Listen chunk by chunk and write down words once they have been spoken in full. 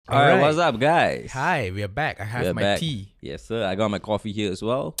Alright, what's up, guys? Hi, we are back. I have my tea. Yes, sir. I got my coffee here as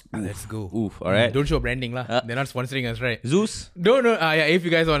well. Let's go. Oof, alright. Don't show branding lah. They're not sponsoring us, right? Zeus, No. Yeah, if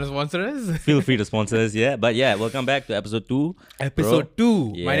you guys want to sponsor us. feel free to sponsor us, yeah. But yeah, welcome back to episode 2. Episode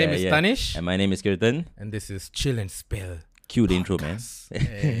 2. Yeah, My name is Tanish. And my name is Kirtan. And this is Chill and Spill. Cute intro, man.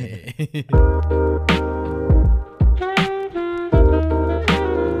 Hey.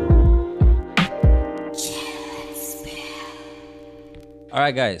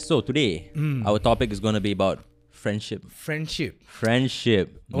 Alright, guys. So today, our topic is going to be about friendship. Friendship.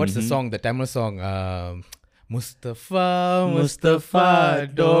 Mm-hmm. What's the song? The Tamil song? Mustafa,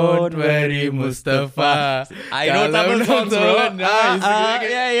 don't worry, Mustafa. I know Tamil songs, bro. Nice.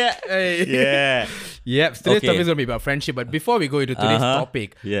 Yeah. Hey. Yeah. Yep. Today's topic is going to be about friendship. But before we go into today's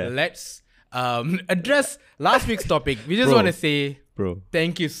topic, let's address last week's topic. We just want to say,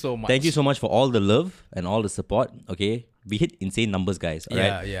 thank you so much. Thank you so much for all the love and all the support. Okay. We hit insane numbers, guys. All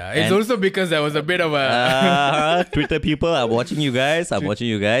right? Yeah. It's also because there was a bit of a Twitter people are watching you guys. But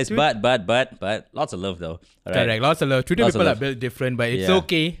lots of love though. All right? Correct. Lots of love. Twitter people are built different, but it's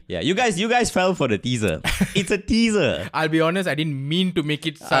okay. Yeah, you guys fell for the teaser. It's a teaser. I'll be honest, I didn't mean to make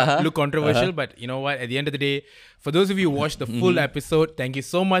it look controversial, but you know what? At the end of the day, for those of you who watched the full episode, thank you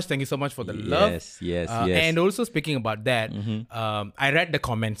so much. Thank you so much for the love. Yes. And also speaking about that, I read the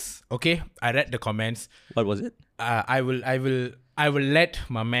comments. Okay, I read the comments. What was it? I will let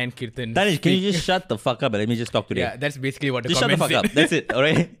my man Kirtan. Tanish, can you just shut the fuck up and let me just talk today? Yeah, that's basically what the just comments shut the fuck up. That's it. All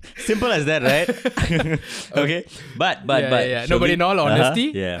right. Simple as that, right? Okay. But. No, but in all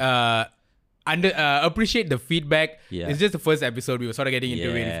honesty, appreciate the feedback. Yeah. It's just the first episode. We were sort of getting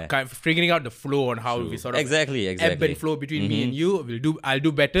into it, kind of figuring out the flow on how we sort of exactly ebb and flow between me and you. I'll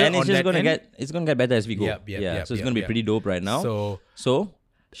do better. And on it's just that it's gonna get better as we go. So it's gonna be pretty dope right now. So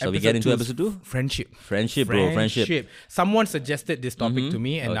shall we get into episode 2? Friendship, bro. Friendship. Someone suggested this topic to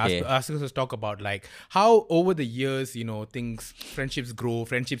me and asked us to talk about like how over the years, friendships grow,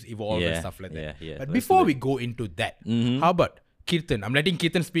 friendships evolve and stuff like that. But before we go into that, how about Kirtan? I'm letting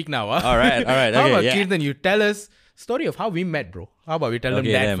Kirtan speak now. All right. How about Kirtan? You tell us story of how we met, bro. How about we tell them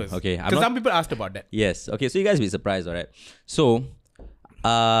that first? Okay. Because some people asked about that. Yes. Okay. So you guys be surprised, all right? So,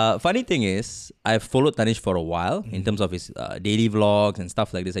 funny thing is, I've followed Tanish for a while in terms of his daily vlogs and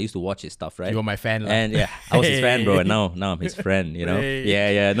stuff like this. I used to watch his stuff, right? You were my fan, and I was his fan, bro. And now I'm his friend, you know. Hey.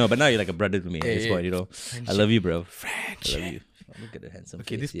 Yeah. No, but now you're like a brother to me at this point, you know. Friendship. I love you, bro. Friendship. I love you. Look at the handsome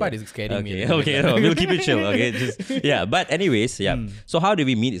Okay, face. this part is scaring me. Okay, no, we'll keep it chill. Okay, but anyways, So how did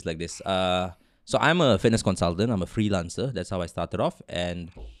we meet? Is like this. So I'm a fitness consultant. I'm a freelancer. That's how I started off,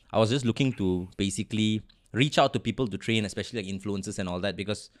 and I was just looking to basically reach out to people to train, especially like influencers and all that,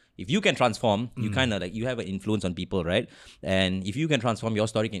 because if you can transform, you kind of like, you have an influence on people, right? And if you can transform, your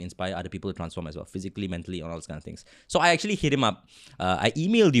story can inspire other people to transform as well, physically, mentally, all those kind of things. So I actually hit him up. I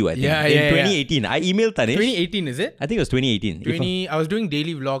emailed you, I think, in 2018. I emailed Tanish. 2018, is it? I think it was 2018. I was doing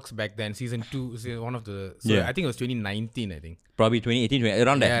daily vlogs back then, season 2, one of the... So I think it was 2019, I think. Probably 2018,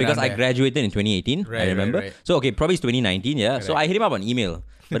 around that. Because I graduated in 2018, I remember. Right. So, okay, probably it's 2019, Correct. So I hit him up on email.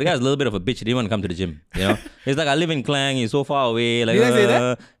 But the guy's a little bit of a bitch. He didn't want to come to the gym, you know. He's like, I live in Klang. He's so far away. Like, Did I say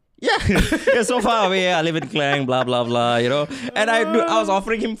that? Yeah, so far away. I live in Klang, blah, blah, blah, you know. And I was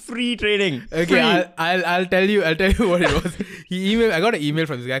offering him free training. Okay, free. I'll tell you what it was. I got an email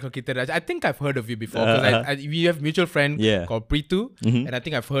from this guy called Kirtan Raj. I think I've heard of you before because we have a mutual friend called Preetu, and I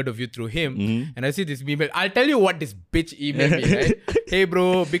think I've heard of you through him. And I see this email. I'll tell you what this bitch emailed me, right? Hey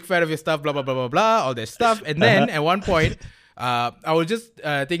bro, big fan of your stuff, blah blah blah blah blah, all that stuff. And then at one point, I was just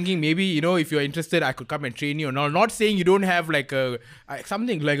thinking maybe, if you're interested, I could come and train you. Or not saying you don't have like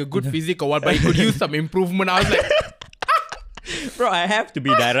something like a good physique or what, but you could use some improvement. I was like, bro, I have to be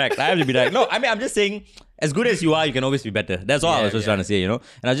direct. No, I mean, I'm just saying, as good as you are, you can always be better. That's all I was just trying to say, you know.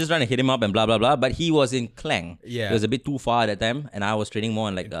 And I was just trying to hit him up and blah, blah, blah. But he was in Klang. Yeah. It was a bit too far at that time. And I was training more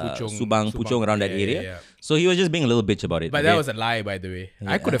in like Subang, Puchong, around that area. Yeah. So he was just being a little bitch about it. But that was a lie, by the way.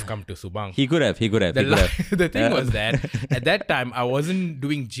 I could have come to Subang. He could have. The thing was that at that time, I wasn't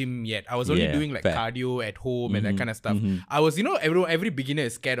doing gym yet. I was only doing like cardio at home and that kind of stuff. I was, every beginner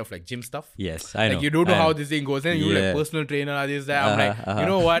is scared of like gym stuff. Yes, I know. Like you don't know how this thing goes. And you like personal trainer, this, that. I'm like, you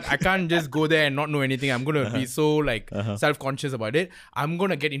know what? I can't just go there and not know anything. I'm going to be so like self-conscious about it. I'm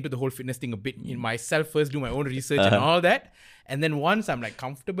going to get into the whole fitness thing a bit in myself first, do my own research and all that. And then once I'm like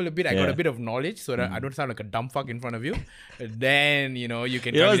comfortable a bit, I got a bit of knowledge so that I don't sound like a dumb fuck in front of you. Then, you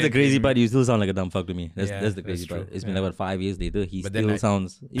can... You know what's the crazy part? You still sound like a dumb fuck to me. That's the crazy part. It's been like about 5 years later. He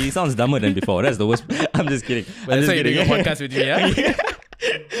sounds dumber than before. That's the worst. I'm just kidding. But that's why you're doing a podcast with me, yeah?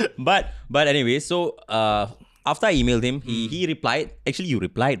 But anyway, so... after I emailed him, he replied. Actually, you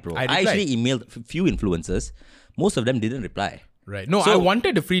replied, bro. I actually emailed a few influencers. Most of them didn't reply. Right. No, I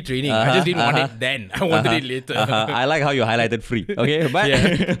wanted the free training. I just didn't want it then. I wanted it later. I like how you highlighted free. Okay, but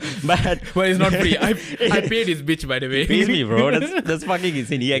but it's not free. I paid his bitch, by the way. He pays me, bro. That's fucking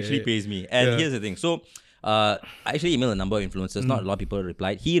insane. He actually pays me. And here's the thing. So I actually emailed a number of influencers. Not a lot of people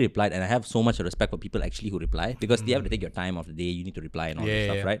replied. He replied, and I have so much respect for people actually who reply, because they have to take your time of the day. You need to reply and all that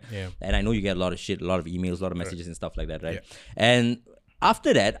stuff, right? Yeah. And I know you get a lot of shit, a lot of emails, a lot of messages and stuff like that, right? And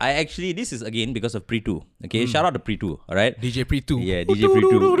after that, this is again because of Pre2. Okay, shout out to Pre2. All right, DJ Pre2. Yeah, DJ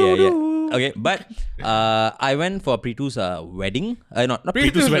Pre2. Yeah. Okay, but I went for Pre2's wedding. Not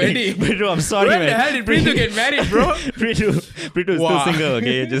Pre2's wedding. Pre2, I'm sorry, when man. the hell did Pre2 get married, bro? Pre2 is still single.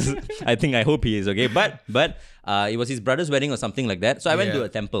 Okay, I hope he is. Okay, but it was his brother's wedding or something like that. So I went to a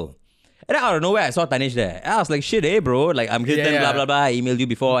temple. And then out of nowhere, I saw Tanish there. And I was like, shit, bro. Like, I'm Kirtan, blah, blah, blah. I emailed you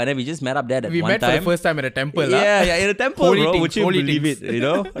before. And then we just met up there we one met time. for the first time at a temple. Yeah, in a temple, holy bro. Things, Would you believe things. it? You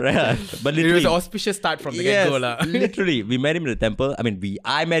know? Right. But literally, it was an auspicious start from the get-go. Literally, we met him in the temple.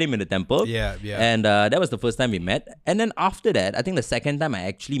 I met him in the temple. Yeah. And that was the first time we met. And then after that, I think the second time I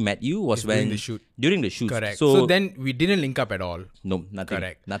actually met you was during the shoot. During the shoot. Correct. So then we didn't link up at all. No, nothing.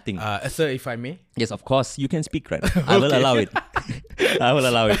 Correct. Nothing. Sir, if I may? Yes, of course. You can speak, right? I will allow it. I will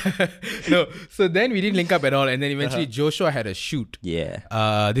allow it. No. So then we didn't link up at all. And then eventually Joshua had a shoot.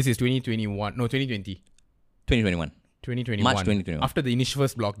 Yeah. This is 2021. No, 2020. 2021. 2021. March 2021. After the initial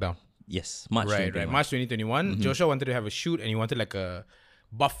first lockdown. Yes, March Right. 2021. March 2021. Joshua wanted to have a shoot and he wanted like a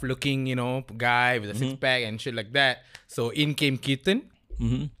buff looking, guy with a six pack and shit like that. So in came Keaton.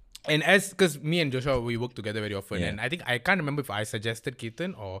 And because me and Joshua, we work together very often. And I think, I can't remember if I suggested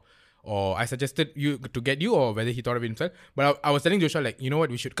Keaton or I suggested you to get you, or whether he thought of it himself. But I was telling Joshua, like, you know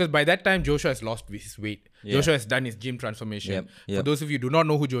what, we should. Because by that time, Joshua has lost his weight. Joshua has done his gym transformation. For those of you who do not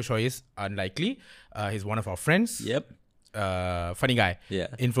know who Joshua is, unlikely. He's one of our friends. Funny guy.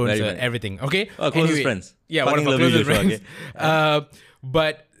 Influencer, everything. Okay? Closest friends. Yeah, one of our closest friends.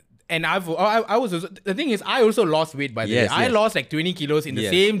 Okay. And I was also, the thing is, I also lost weight by the way. I lost like 20 kilos in the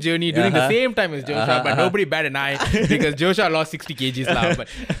same journey during the same time as Joshua, but nobody bat an eye because Joshua lost 60 kgs now. But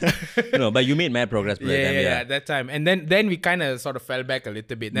no, but you made mad progress by that time. Yeah, that time. And then we kind of sort of fell back a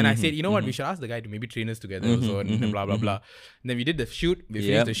little bit. Then I said, you know what, we should ask the guy to maybe train us together also, and blah, blah, blah. And then we did the shoot, we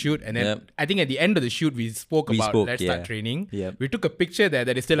finished the shoot, and then I think at the end of the shoot, we spoke about let's start training. We took a picture there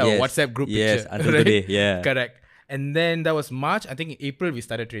that is still our WhatsApp group picture. Yes, until today, Correct. And then that was March. I think in April we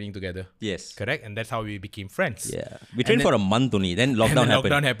started training together. Yes. Correct. And that's how we became friends. Yeah. We trained for a month only. Then lockdown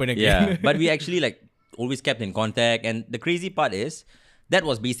happened. Lockdown happened again. Yeah. But we actually always kept in contact. And the crazy part is that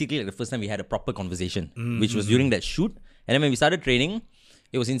was basically the first time we had a proper conversation, which was during that shoot. And then when we started training,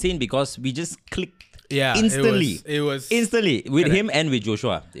 it was insane because we just clicked. Yeah, instantly. It was instantly with him and with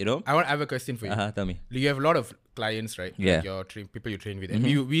Joshua. I have a question for you. Tell me. You have a lot of clients, right? Yeah. Like your people you train with. And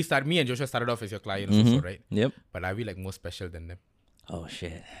me and Joshua started off as your clients also, right? Yep. But are we more special than them? Oh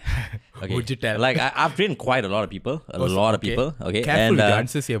shit. Okay. Would you tell? I've trained quite a lot of people. A lot of people. Okay. Careful with your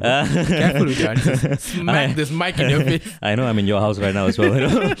answers here, bro. Careful with your answers. Smack this mic in your face. I know I'm in your house right now as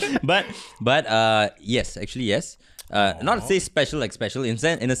well. But yes, actually yes. Not to say special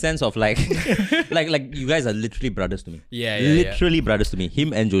in a sense of like you guys are literally brothers to me. Literally brothers to me.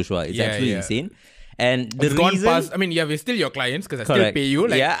 Him and Joshua. It's actually insane. And the reason... past, we're still your clients because I still pay you.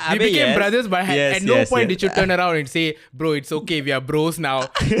 We became brothers, but at no point did you turn around and say, bro, it's okay, we are bros now.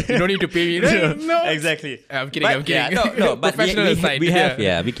 You don't need to pay me. No. Exactly. I'm kidding. Yeah, no, but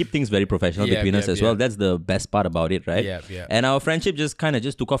we keep things very professional between us as well. That's the best part about it, right? Yeah. And our friendship just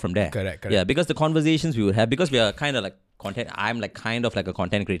took off from there. Correct. Yeah, because the conversations we would have, because we are kind of like content. I'm kind of like a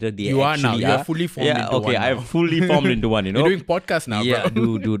content creator. You are now. You are fully formed into one. Okay, I've fully formed into one, You're doing podcasts now,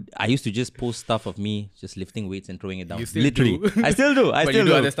 bro. dude. I used to just post stuff of me just lifting weights and throwing it down. You still literally. do. I still do. But you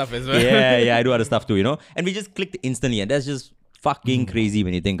do other stuff as well. Yeah, I do other stuff too, And we just clicked instantly, and that's just fucking crazy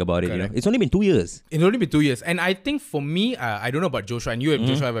when you think about it. It's only been 2 years. It's only been 2 years. And I think for me, I don't know about Joshua, and you and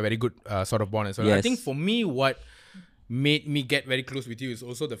Joshua have a very good sort of bond as well. Yes. I think for me, what made me get very close with you is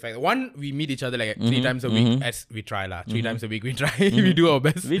also the fact that, one, we meet each other like 3 times a week as we try. 3 times a week we try. We do our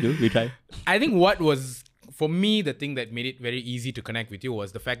best. We try. I think what was, for me, the thing that made it very easy to connect with you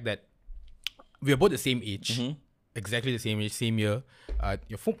was the fact that we are both the same age. Exactly the same age, same year.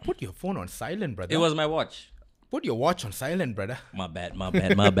 Put your phone on silent, brother. It was my watch. Put your watch on silent, brother. My bad,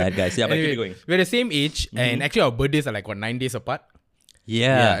 guys. Yeah, but keep going. We're the same age, and actually our birthdays are 9 days apart.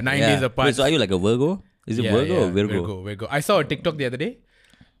 Yeah, 9 days apart. Wait, so are you like a Virgo? Is it Virgo or Virgo? Virgo. I saw a TikTok the other day.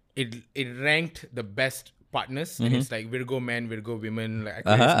 It ranked the best partners, and it's like Virgo men, Virgo women.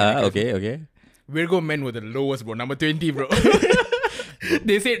 Okay. Virgo men were the lowest, bro. Number 20, bro.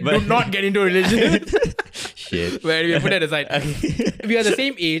 They said do not get into a relationship. Shit. Where we put that aside. We are the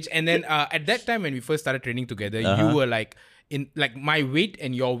same age, and then at that time when we first started training together, you were in like my weight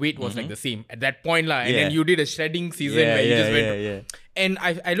and your weight was like the same at that point lah. And then you did a shredding season where you just went. And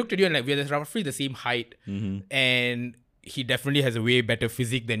I looked at you and like we're roughly the same height, and he definitely has a way better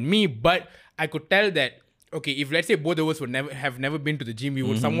physique than me. But I could tell that okay, if let's say both of us would never been to the gym, we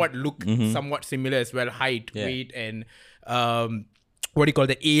would somewhat look somewhat similar as well, height, weight, and what do you call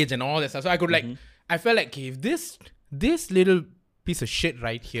the age and all that stuff. So I could like I felt like okay, if this little piece of shit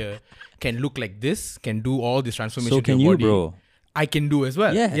right here can look like this, can do all this transformation. So can to your you, body, bro? I can do as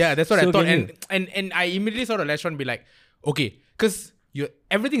well. Yes. Yeah, that's what So I thought. can And I immediately sort of latched on and be like, okay, because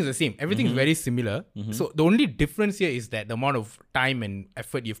everything is the same. Everything is very similar. So the only difference here is that the amount of time and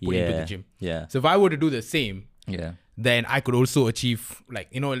effort you've put into the gym. Yeah. So if I were to do the same, then I could also achieve like,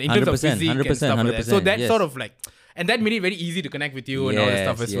 in terms of physique and stuff like that. So that sort of like, and that made it very easy to connect with you and all that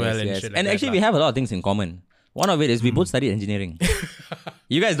stuff as well. And shit like and that, actually, we have a lot of things in common. One of it is we both studied engineering.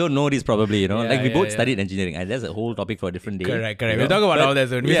 You guys don't know this probably, we both studied engineering. And that's a whole topic for a different day. Correct. We'll talk about all that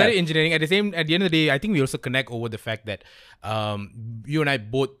soon. We studied engineering. At the end of the day, I think we also connect over the fact that you and I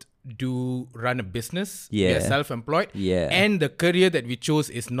both do run a business. We are self-employed. And the career that we chose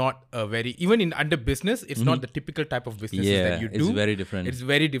is not a very, even under business, it's not the typical type of businesses that you do. It's very different. It's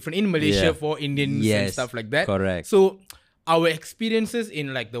very different in Malaysia for Indians and stuff like that. Correct. So our experiences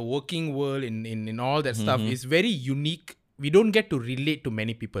in like the working world in all that stuff is very unique. We don't get to relate to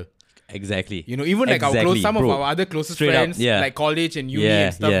many people. Exactly. Even like some of our other closest friends, like college and uni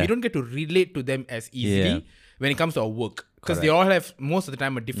and stuff, we don't get to relate to them as easily when it comes to our work. Because they all have, most of the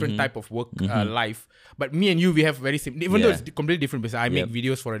time, a different type of work life. But me and you, we have very similar, even though it's completely different business. I make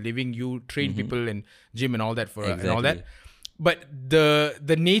videos for a living, you train people and gym and all that and all that. But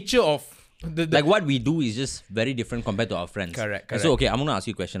the nature of like what we do is just very different compared to our friends. Correct. So okay, I'm gonna ask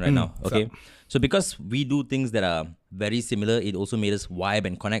you a question right now. Okay, so because we do things that are very similar, it also made us vibe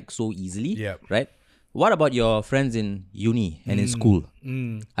and connect so easily. Right. What about your friends in uni and in school?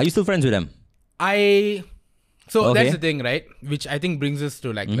 Are you still friends with them? So that's the thing, right? Which I think brings us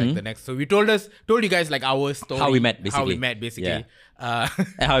to like the next. So we told you guys like our story, how we met basically. And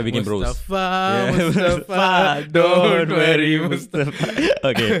how we became bros. Mustafa, don't worry, Mustafa.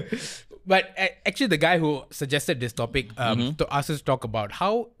 Okay. But actually, the guy who suggested this topic to us to talk about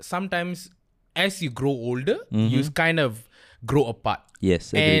how sometimes as you grow older, you kind of grow apart.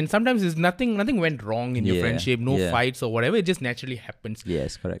 Yes. And sometimes there's nothing went wrong in your friendship, no fights or whatever. It just naturally happens.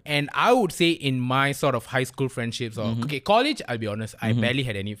 Yes, correct. And I would say in my sort of high school friendships or college, I'll be honest, I barely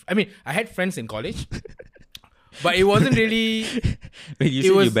had any. I mean, I had friends in college, but it wasn't really. Wait,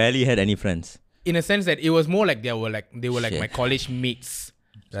 you barely had any friends? In a sense that it was more like they were like my college mates.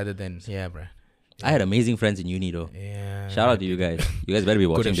 Rather than, bruh. I had amazing friends in uni though. Yeah. Shout out to you guys. You guys better be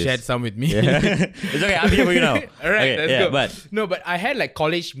watching this. Could have shared some with me. It's okay, I'm here for you now. Alright, let's go. But I had like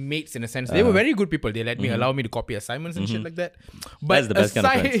college mates in a sense. They were very good people. They allow me to copy assignments and shit like that. But that's the best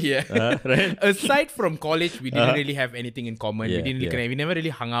kind of friends. Right? Aside from college, we didn't really have anything in common. We didn't really connect. We never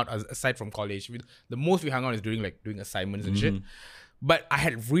really hung out aside from college. The most we hung out is doing assignments and shit. But I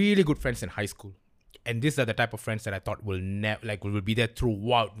had really good friends in high school. And these are the type of friends that I thought will be there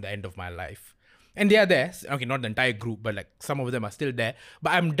throughout the end of my life. And they are there. Okay, not the entire group, but like some of them are still there.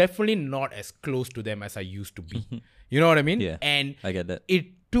 But I'm definitely not as close to them as I used to be. You know what I mean? Yeah. And I get that.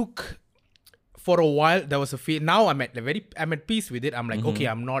 It took for a while. There was a phase. Now I'm at peace with it. I'm like, okay,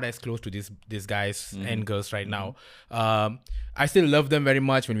 I'm not as close to these guys and girls right now. I still love them very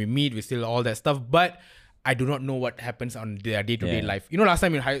much. When we meet, we still all that stuff. But I do not know what happens on their day-to-day life. Last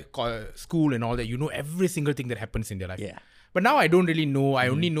time in school and all that, every single thing that happens in their life. Yeah. But now I don't really know. I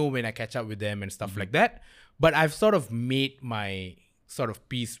only know when I catch up with them and stuff like that. But I've sort of made my sort of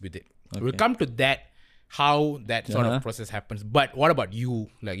peace with it. Okay. We'll come to that, how that sort of process happens. But what about you?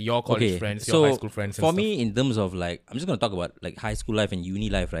 Like your college friends, your high school friends and for me, in terms of like, I'm just going to talk about like high school life and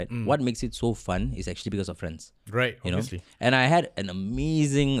uni life, right? What makes it so fun is actually because of friends. Right, obviously. And I had an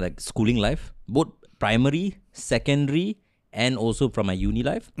amazing like schooling life, both primary, secondary, and also from my uni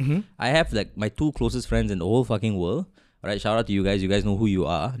life. I have like my two closest friends in the whole fucking world. All right, shout out to you guys. You guys know who you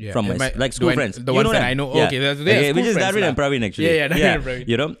are from my like school friends. The ones that I know. Yeah. Okay, which is Darwin and Praveen actually. Yeah, Darwin and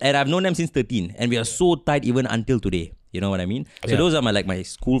Praveen. And I've known them since 13, and we are so tight even until today. You know what I mean? So those are my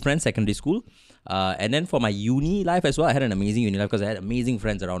school friends, secondary school. And then for my uni life as well, I had an amazing uni life because I had amazing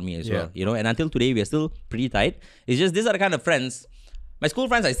friends around me as well. And until today, we are still pretty tight. It's just these are the kind of friends. My school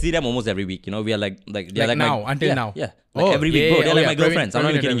friends, I see them almost every week. We are like they're like now, my, until now. Yeah. Like every week, bro. They're like my girlfriends. I'm not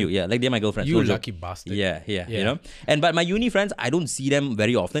even kidding you. Yeah, like they're my girlfriends. You lucky bastard. Yeah. But my uni friends, I don't see them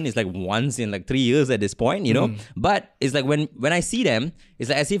very often. It's like once in like 3 years at this point, But it's like when I see them, it's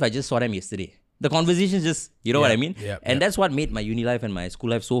like as if I just saw them yesterday. The conversations just, you know what I mean? Yeah, and that's what made my uni life and my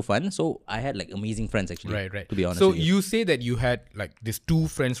school life so fun. So I had like amazing friends actually. Right. To be honest. So with you you say that you had like these 2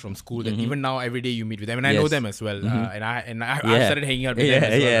 friends from school that even now every day you meet with them, and I know them as well. And I started hanging out with them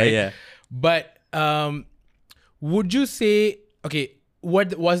as well. Right? Yeah. But would you say, okay,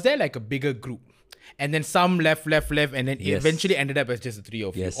 what was there like a bigger group? And then some left, and then eventually ended up as just the 3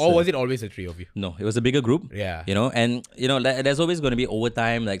 of you. Or was it always the 3 of you? No, it was a bigger group. Yeah. You know, and you know, there's always going to be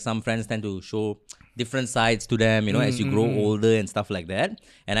overtime. Like some friends tend to show different sides to them, you know, as you grow older and stuff like that.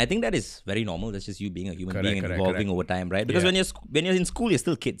 And I think that is very normal. That's just you being a human being and evolving over time, right? Because when you're in school, you're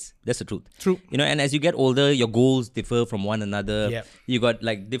still kids. That's the truth. True. You know, and as you get older, your goals differ from one another. Yep. You got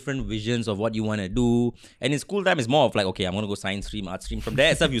like different visions of what you want to do. And in school time, it's more of like, okay, I'm going to go science stream, art stream. From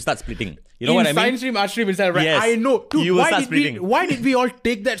there itself, you start splitting. You know what I mean? Science stream, art stream itself, right? Yes. I know. Dude, You will start splitting. why did we all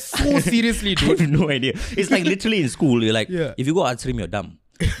take that so seriously, I dude? have no idea. It's like literally in school, you're like, if you go art stream, you're dumb.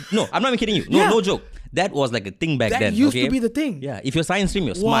 No, I'm not even kidding you. No joke. That was like a thing back then. That used to be the thing. Yeah, if you're science stream,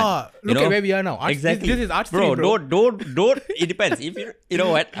 you're Wow. smart. Look at where we are now. Exactly. This is art stream, bro. Don't. It depends. If you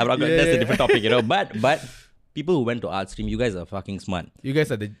know what, I'm not gonna, that's a different topic, you know. But people who went to art stream, you guys are fucking smart. You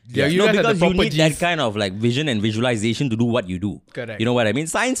guys are the because you need Gs. that kind of like vision and visualization to do what you do. Correct. You know what I mean?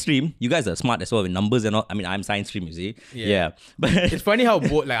 Science stream, you guys are smart as well with numbers and all. I mean, I'm science stream, you see. Yeah. But it's funny how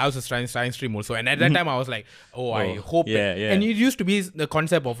like I was a science stream also, and at that time I was like, I hope. Yeah. And it used to be the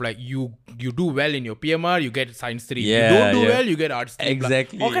concept of like you do well in your PMR, you get science stream. Yeah, you don't do well, you get art stream.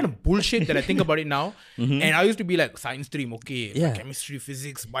 Exactly. All kind of bullshit that I think about it now. And I used to be like science stream, okay, like chemistry,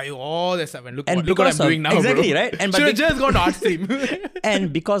 physics, bio, all that stuff. And look what I'm doing now, exactly, bro. right? And should have just gone to art stream.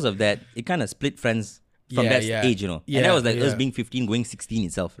 And because of that, it kind of split friends from that age, you know. And that was like us being 15 going 16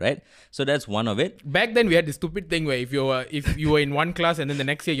 itself, right? So that's one of it. Back then we had this stupid thing where if you were in one class and then the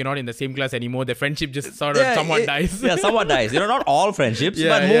next year you're not in the same class anymore, the friendship just sort of somewhat dies. Yeah, somewhat dies. You know, not all friendships,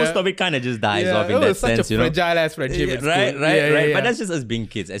 but most of it kind of just dies off in that sense. It was such a fragile ass friendship. Right. But that's just us being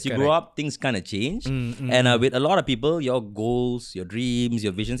kids. As you grow up, things kind of change. And with a lot of people, your goals, your dreams,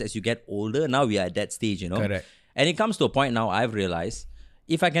 your visions, as you get older, now we are at that stage, you know. Correct. And it comes to a point now I've realized,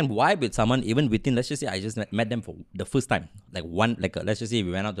 if I can vibe with someone, even within, let's just say I just met them for the first time, let's just say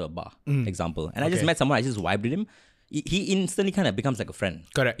we went out to a bar, example, and I just met someone, I just vibed with him. He instantly kind of becomes like a friend.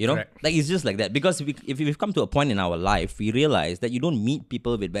 Correct. You know? Correct. Like it's just like that. Because if we've come to a point in our life, we realize that you don't meet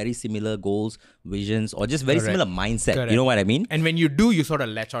people with very similar goals, visions, or just very similar mindset. Correct. You know what I mean? And when you do, you sort of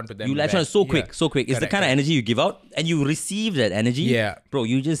latch onto them. You latch on so quick. It's the kind of energy you give out and you receive that energy. Yeah. Bro,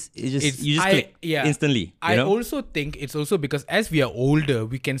 you just click instantly. I also think it's also because as we are older,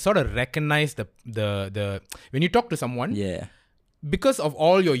 we can sort of recognize the when you talk to someone. Yeah. Because of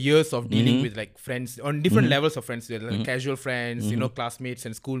all your years of dealing with like friends on different levels of friends, like casual friends, you know, classmates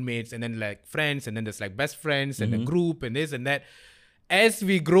and schoolmates, and then like friends, and then there's like best friends and a group and this and that. As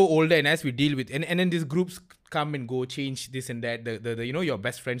we grow older and as we deal with, and then these groups come and go, change this and that. The you know, your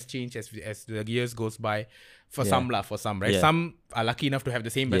best friends change as the years goes by. For some, right? Yeah. Some are lucky enough to have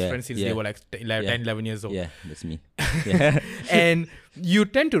the same best friends since they were like 10, 11 years old. Yeah, that's me. Yeah. And you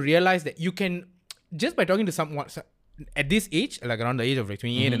tend to realize that you can, just by talking to someone at this age, like around the age of like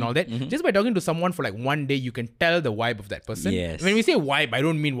 28 and all that, just by talking to someone for like one day, you can tell the vibe of that person. Yes. When we say vibe, I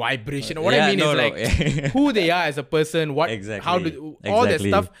don't mean vibration. What I mean is who they are as a person, how do all that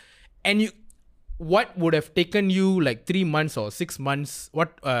stuff. And what would have taken you like 3 months or 6 months,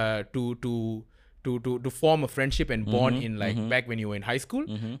 to form a friendship and bond in like back when you were in high school.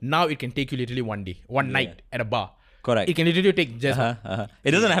 Now it can take you literally one night at a bar. Correct. It can literally take just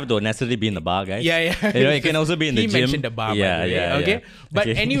It doesn't have to necessarily be in the bar, guys. Yeah. You know, it can also be in the gym. He mentioned the bar. Okay. But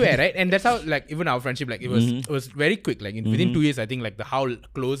anyway, right? And that's how like even our friendship, like it was very quick. Like within 2 years, I think like how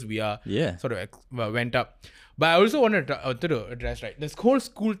close we are sort of went up. But I also wanted to address, right, this whole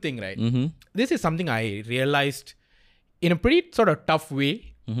school thing, right? This is something I realized in a pretty sort of tough way.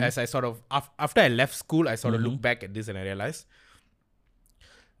 As I sort of, after I left school, I sort of look back at this and I realized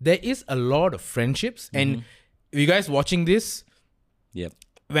there is a lot of friendships. And you guys watching this,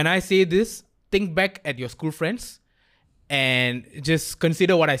 when I say this, think back at your school friends and just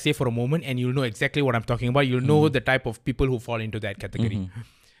consider what I say for a moment and you'll know exactly what I'm talking about. You'll know the type of people who fall into that category.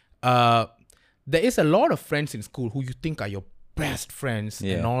 There is a lot of friends in school who you think are your best friends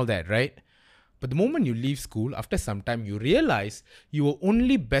and all that, right? But the moment you leave school, after some time, you realize you were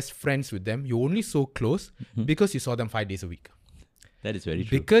only best friends with them. You're only so close because you saw them 5 days a week. That is very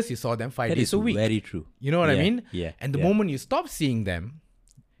true. Because you saw them 5 days a week. Very true. You know what I mean? Yeah. And the moment you stop seeing them,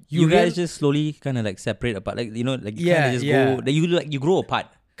 you guys just slowly kind of like separate apart. Like, you know, like you kind of just go, you grow apart.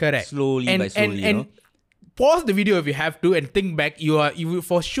 Correct. Slowly by slowly, you know. Pause the video if you have to and think back. You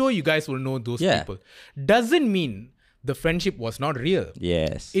for sure you guys will know those people. Doesn't mean the friendship was not real.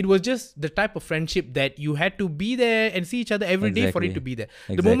 Yes. It was just the type of friendship that you had to be there and see each other every day for it to be there.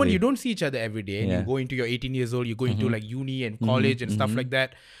 The moment you don't see each other every day and you go into your 18 years old, you go into like uni and college and stuff like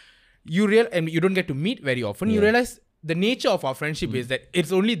that, and you don't get to meet very often, you realize the nature of our friendship is that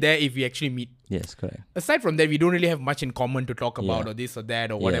it's only there if we actually meet. Yes, correct. Aside from that, we don't really have much in common to talk about or this or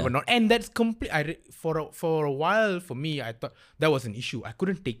that or whatever. Not, and that's complete. For a while, for me, I thought that was an issue. I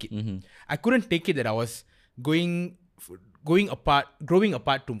couldn't take it. I couldn't take it that I was growing apart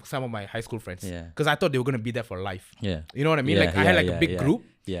to some of my high school friends. Because I thought they were going to be there for life. Yeah. You know what I mean? Like I had like a big group.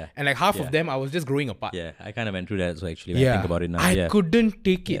 Yeah. And like half of them, I was just growing apart. Yeah. I kind of went through that as well, actually, when I think about it now. I couldn't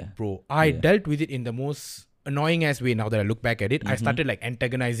take it, bro. I dealt with it in the most annoying ass way. Now that I look back at it, I started like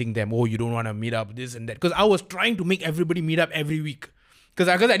antagonizing them. Oh, you don't want to meet up, this and that. Because I was trying to make everybody meet up every week. Because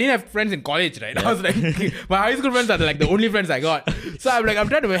I didn't have friends in college, right? I was like, my high school friends are like the only friends I got. So I'm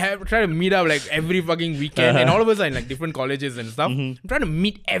trying to meet up like every fucking weekend. And all of us are in like different colleges and stuff. I'm trying to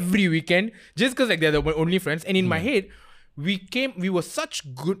meet every weekend just because like they're the only friends. And in my head, we were such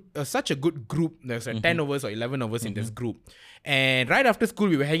a good group. There's like 10 of us or 11 of us in this group. And right after school,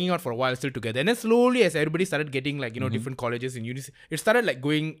 we were hanging out for a while still together. And then slowly, as everybody started getting like, different colleges and unis, it started like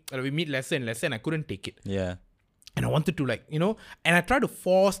going, we meet lesser and lesser, and I couldn't take it. Yeah. And I wanted to like, and I tried to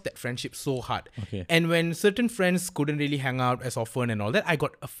force that friendship so hard. Okay. And when certain friends couldn't really hang out as often and all that, I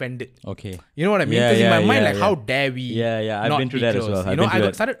got offended. Okay. You know what I mean? Because in my mind, like, how dare we? Yeah. I've not been through be that close? as well.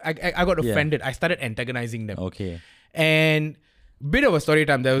 I got offended. I started antagonizing them. Okay. And bit of a story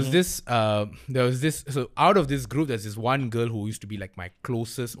time. There was this. So out of this group, there's this one girl who used to be like my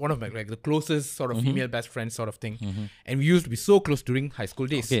closest, one of my like the closest sort of female best friend sort of thing. And we used to be so close during high school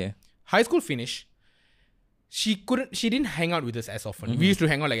days. Okay. High school finish. She didn't hang out with us as often. We used to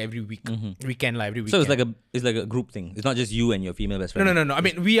hang out like every week, weekend, like every weekend. So it's like a group thing. It's not just you and your female best friend. No. I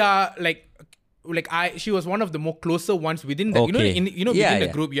mean, we are she was one of the more closer ones within the, within the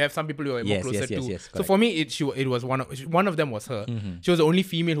group, you have some people who are more closer to. So for me, it was one of them was her. She was the only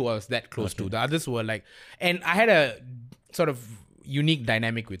female who I was that close to. The others were like, and I had a sort of unique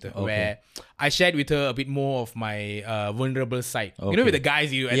dynamic with her where I shared with her a bit more of my vulnerable side. With the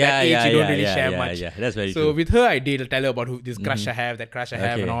guys, at that age, you don't really share much. Yeah, that's very true. So with her, I did tell her about this crush I have, that crush I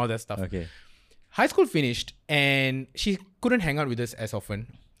have, and all that stuff. Okay. High school finished, and she couldn't hang out with us as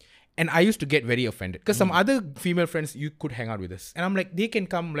often. And I used to get very offended because some other female friends, you could hang out with us. And I'm like, they can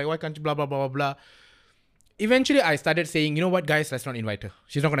come, like, why can't you, blah, blah, blah, blah, blah. Eventually, I started saying, you know what, guys, let's not invite her.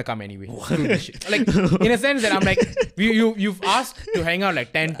 She's not going to come anyway. Screw this shit. Like, in a sense that I'm like, you've asked to hang out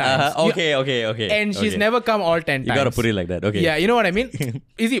like 10 times. Okay. And she's never come all 10 times. You got to put it like that. Okay. Yeah, you know what I mean?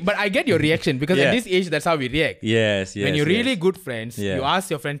 Easy. But I get your reaction because at this age, that's how we react. Yes. When you're really good friends, you ask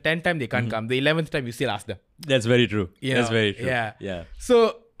your friend 10 times, they can't come. The 11th time, you still ask them. That's very true. That's very true. Yeah.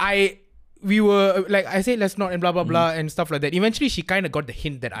 So we were like, I said, let's not, and blah, blah, blah, and stuff like that. Eventually, she kind of got the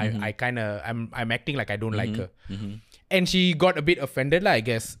hint that I'm acting like I don't like her. And she got a bit offended, I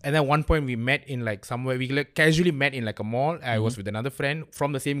guess. And then one point we met in like somewhere, we like casually met in like a mall. I was with another friend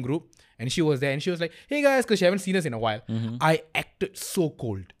from the same group. And she was there and she was like, hey guys, because she haven't seen us in a while. I acted so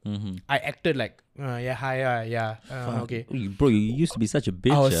cold. I acted like, okay. Bro, you used to be such a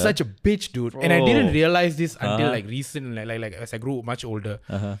bitch. I was such a bitch, dude. Bro. And I didn't realize this until like recently, like as I grew much older.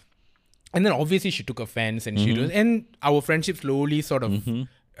 And then obviously she took offense and and our friendship slowly sort of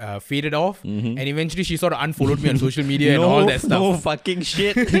faded off. And eventually she sort of unfollowed me on social media and all that stuff. No fucking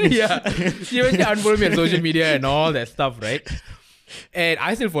shit. Yeah. She eventually unfollowed me on social media and all that stuff, right? And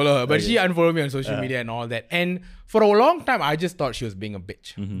I still follow her, but she unfollowed me on social media and all that. And for a long time, I just thought she was being a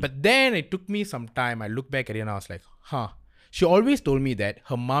bitch. But then it took me some time. I look back at it and I was like, She always told me that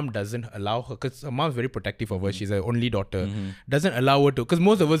her mom doesn't allow her, because her mom's very protective of her. She's her only daughter. Doesn't allow her to, because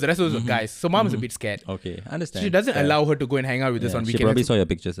most of us, the rest of us are guys. So mom's a bit scared. Okay, understand. She doesn't allow her to go and hang out with us on weekends. She probably saw your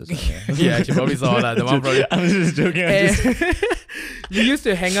pictures as well. Yeah, she probably saw that. The mom probably. I'm just joking. We used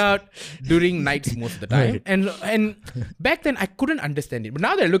to hang out during nights most of the time. Right. And back then, I couldn't understand it. But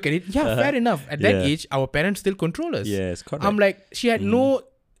now that I look at it, fair enough. At that age, our parents still control us. Yes, correct. I'm like, she had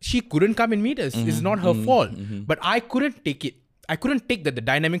she couldn't come and meet us. It's not her fault. But I couldn't take it. I couldn't take that the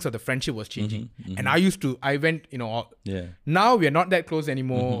dynamics of the friendship was changing. And I went, now we are not that close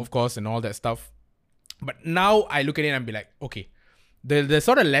anymore, of course, and all that stuff. But now I look at it and be like, okay, the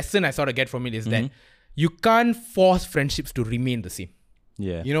sort of lesson I sort of get from it is that you can't force friendships to remain the same.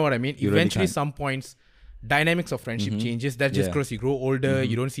 Yeah. You know what I mean? You Eventually, really some points, dynamics of friendship changes. That's just because you grow older,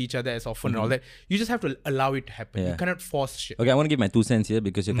 you don't see each other as often and all that. You just have to allow it to happen. You cannot force shit. Okay, I want to give my 2 cents here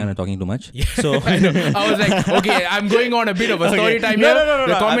because you're kind of talking too much. Yeah. So I was like, okay, I'm going on a bit of a story time here. No.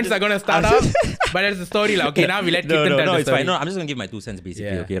 The comments are going to start up. But it's a story. Like, okay, now we let Ketan tell the it's story. fine. No, I'm just going to give my 2 cents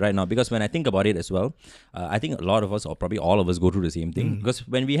basically, okay, right now. Because when I think about it as well, I think a lot of us, or probably all of us, go through the same thing. Because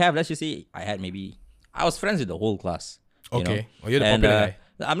when we have, let's just say, I was friends with the whole class. Okay. Oh, you're the popular guy.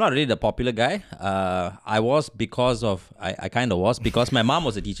 I'm not really the popular guy. I was because of, I kind of was because my mom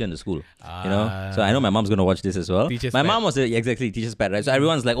was a teacher in the school. You know, so I know my mom's going to watch this as well. My mom was exactly teacher's pet, right? So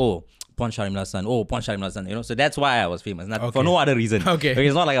everyone's like, oh, Pon Sharimla's son. Oh, Pon Sharimla's son. You know, so that's why I was famous. Not for no other reason. Okay.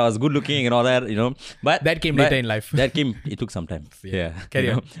 It's not like I was good looking and all that, you know. But that came later in life. It took some time. Yeah.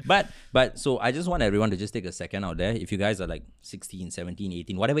 Carry on. But so I just want everyone to just take a second out there. If you guys are like 16, 17,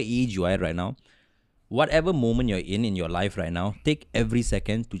 18, whatever age you are at right now, whatever moment you're in your life right now, take every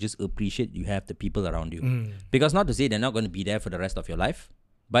second to just appreciate you have the people around you. Because not to say they're not going to be there for the rest of your life,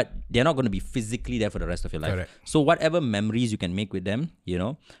 but they're not going to be physically there for the rest of your life. Correct. So whatever memories you can make with them, you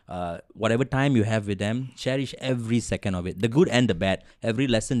know, whatever time you have with them, cherish every second of it, the good and the bad, every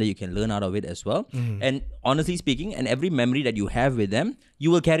lesson that you can learn out of it as well. And honestly speaking, and every memory that you have with them,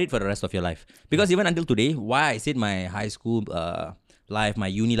 you will carry it for the rest of your life. Because even until today, why I said my high school life, my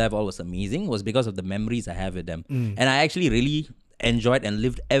uni life, all was amazing was because of the memories I have with them. And I actually really enjoyed and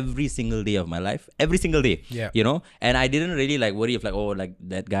lived every single day of my life, every single day, you know, and I didn't really like worry if like, oh, like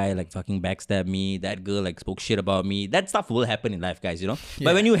that guy like fucking backstabbed me, that girl like spoke shit about me. That stuff will happen in life, guys, you know.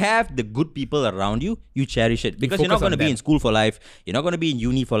 But when you have the good people around you, you cherish it because you're not going to be in school for life, you're not going to be in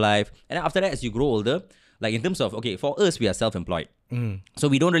uni for life, and after that, as you grow older, like in terms of, okay, for us, we are self-employed. So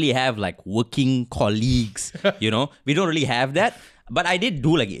we don't really have like working colleagues, you know, we don't really have that. But I did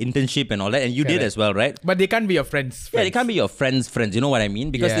do like internship and all that, and you did as well, right? But they can't be your friends. Yeah, they can't be your friends. You know what I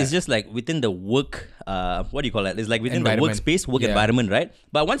mean? Because it's just like within the work, what do you call it? It's like within the workspace, work environment, right?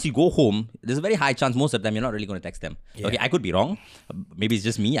 But once you go home, there's a very high chance most of the time you're not really going to text them. Okay, I could be wrong. Maybe it's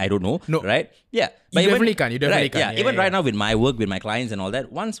just me. I don't know. No. Right? Yeah. But you definitely can't. You definitely can't. Yeah, even right now with my work, with my clients and all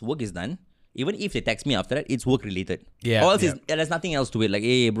that, once work is done, even if they text me after that, it's work related. Yeah. Or else there's nothing else to it. Like,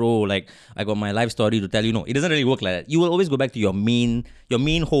 hey, bro, like I got my life story to tell you. No, it doesn't really work like that. You will always go back to your main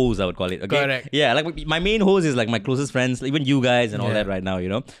hose, I would call it. Okay? Correct. Yeah, like my main hose is like my closest friends, even you guys and all that right now, you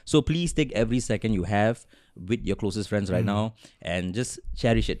know. So please take every second you have with your closest friends right now and just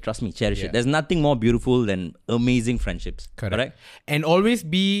cherish it. Trust me, cherish it. There's nothing more beautiful than amazing friendships. Correct? And always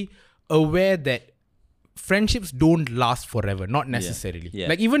be aware that friendships don't last forever, not necessarily.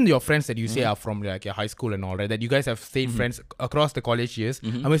 Like even your friends that you say are from like your high school and all that, that you guys have stayed friends across the college years.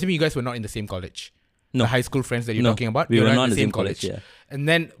 I'm assuming you guys were not in the same college. No. The high school friends that you're talking about, we were not in the same college. And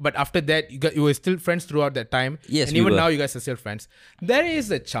then, but after that, you were still friends throughout that time. Yes, and even now, you guys are still friends. There is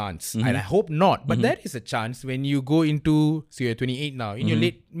a chance, and I hope not, but there is a chance when you go into, so you're 28 now, in your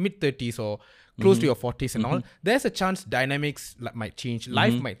mid-30s or close to your 40s and all, there's a chance dynamics might change,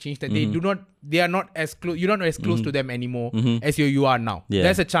 life might change, that they are not as close, you're not as close to them anymore as you are now.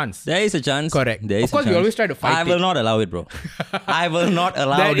 There's a chance. There is a chance. Correct. Of course, we always try to fight I will not allow it, bro. I will not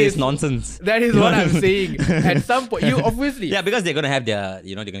allow this nonsense. That is what I'm saying. At some point, you obviously... Yeah, because they're going to have their,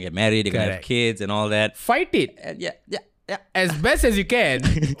 you know, they're going to get married, they're going to have kids and all that. Fight it. Yeah. As best as you can,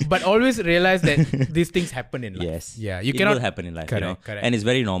 but always realize that these things happen in life. Yes. Yeah. It will happen in life, correct, you know. Correct. And it's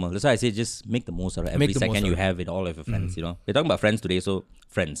very normal. That's why I say just make the most out of every second you have with all of your friends, you know. We're talking about friends today, so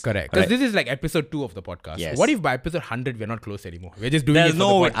friends. Correct. Because this is like episode 2 of the podcast. Yes. What if by episode 100 we're not close anymore? We're just doing it for the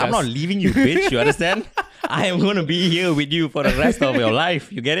podcast. I'm not leaving you, bitch. You understand? I am going to be here with you for the rest of your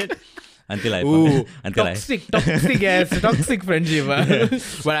life. You get it? Until toxic friendship.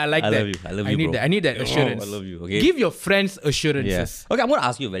 But I like that. I love you, bro. I need that assurance. I love you. Okay. Give your friends assurances. Okay, I'm gonna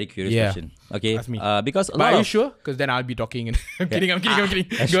ask you a very curious question. Okay. Ask me. Because are you sure? Because then I'll be talking. And I'm kidding.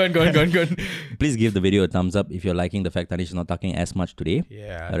 Go on. Please give the video a thumbs up if you're liking the fact that he's not talking as much today.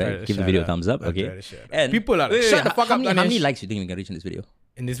 Yeah. Alright. Give the video a thumbs up. Okay. And people are shut the fuck up. How many likes you think we can reach in this video?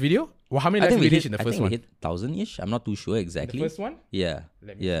 In this video? Well, how many likes did we reach in the first one? I think we hit 1,000-ish. I'm not too sure exactly. The first one? Yeah.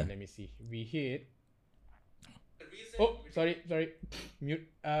 Let me see. We hit... Oh, sorry. Mute.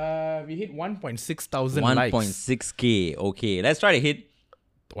 We hit 1.6 thousand likes. 1.6k. Okay, let's try to hit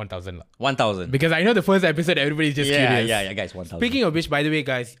 1,000. 1,000. Because I know the first episode, everybody's just curious. Yeah, guys, 1,000. Speaking of which, by the way,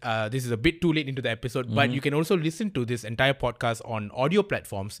 guys, this is a bit too late into the episode, but you can also listen to this entire podcast on audio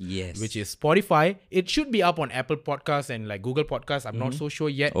platforms. Yes. Which is Spotify. It should be up on Apple Podcasts and like Google Podcasts. I'm not so sure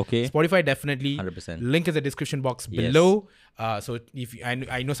yet. Okay. Spotify, definitely. 100%. Link in the description box below. So if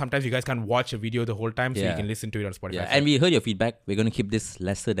I know sometimes you guys can't watch a video the whole time, so you can listen to it on Spotify. Yeah. And we heard your feedback. We're going to keep this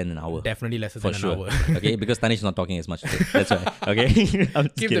lesser than an hour. Definitely lesser than an hour. Okay, because Tanish's not talking as much today. That's why. Okay.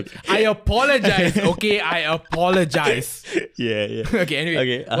 I apologize. Okay, I apologize. Yeah. Okay,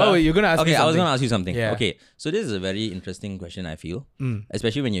 anyway. Okay. Well, you're gonna ask me something. I was gonna ask you something. Yeah. Okay. So this is a very interesting question, I feel.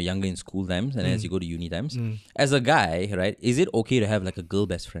 Especially when you're younger in school times and as you go to uni times. As a guy, right, is it okay to have like a girl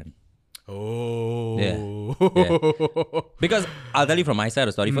best friend? Oh. Yeah. Because I'll tell you from my side of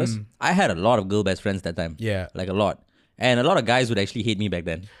the story first. I had a lot of girl best friends that time. Yeah. Like a lot. And a lot of guys would actually hate me back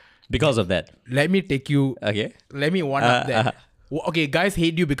then because of that. Let me take you. Okay. Let me one up that. Okay, guys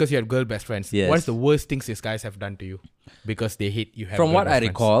hate you because you have girl best friends. Yes. What's the worst things these guys have done to you? Because they hate you. From what I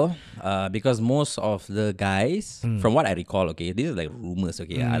recall, because most of the guys, from what I recall, okay, this is like rumors,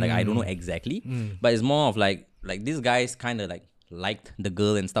 okay, I don't know exactly, but it's more of like these guys kind of like liked the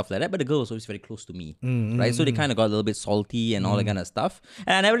girl and stuff like that, but the girl was always very close to me, right? So they kind of got a little bit salty and all that kind of stuff,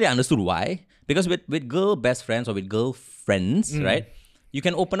 and I never really understood why. Because with girl best friends or with girl friends, right? You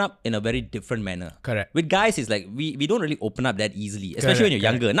can open up in a very different manner. Correct. With guys, it's like we don't really open up that easily, especially when you're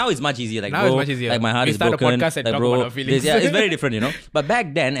younger. Now it's much easier. Like, now bro, it's much easier. Like my heart we is start broken. a podcast and like, talk bro, about our feelings. it's very different, you know. But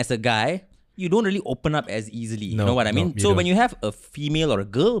back then, as a guy, you don't really open up as easily. You know what I mean? So when you have a female or a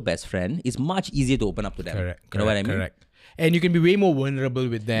girl best friend, it's much easier to open up to them. Correct. You know what I mean? Correct. And you can be way more vulnerable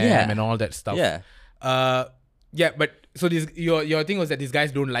with them and all that stuff. Yeah. But so this your thing was that these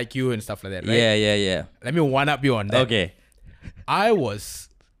guys don't like you and stuff like that, right? Yeah. Let me one up you on that. Okay. I was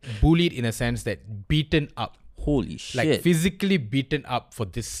bullied in a sense that beaten up. Holy shit. Like physically beaten up for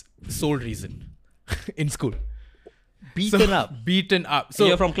this sole reason in school. Beaten up. So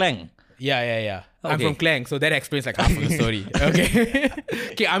you're from Klang? Yeah. I'm Okay. from Klang, so that explains like half of the story. Okay.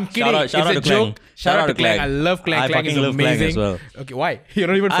 Okay, I'm kidding. Shout out it's to a Klang. joke. Shout out to Klang. I love Klang. I Klang is fucking love amazing. Klang as well. Okay, why? You're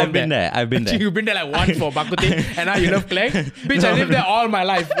not even from I've been there. I've been there. You've been there like once for Bakute and now you love Klang? Bitch, I lived there all my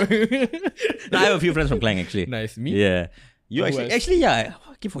life. No, I have a few friends from Klang actually. Nice. Me? Yeah. You Who actually, yeah.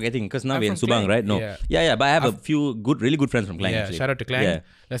 I keep forgetting because now I'm we're in from Subang, Klang. right? No. Yeah. But I have a few really good friends from Klang Yeah, actually. shout out to Klang. Yeah.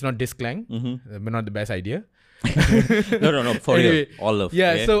 Let's not diss Klang. But not the best idea. No. For Anyway, real. All love.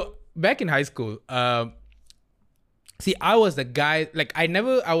 Yeah, so back in high school, see, I was the guy, like I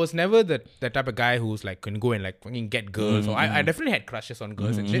was never the type of guy who's like can go and like fucking get girls. So I definitely had crushes on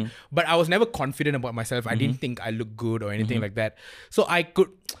girls and shit, but I was never confident about myself. I didn't think I looked good or anything like that. So I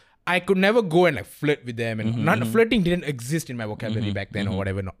could never go and like flirt with them, and flirting didn't exist in my vocabulary back then or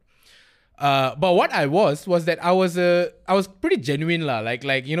whatever not. But what I was that I was pretty genuine lah.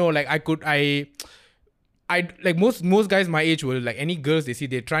 Like you know, like I like most guys my age were like any girls they see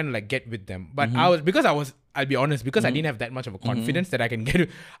they're trying to like get with them. But I'll be honest, because I didn't have that much of a confidence that I can get.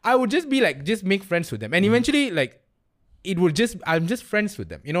 I would just be like, just make friends with them. And eventually, like, I'm just friends with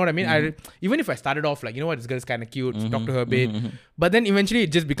them. You know what I mean? Even if I started off like, you know what, this girl's kind of cute, talk to her a bit. But then eventually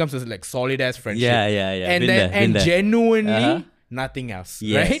it just becomes a like solid ass friendship. Yeah. And genuinely nothing else.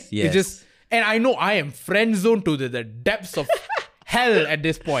 Yes, right? yes. It just, and I know I am friend zoned to the depths of hell at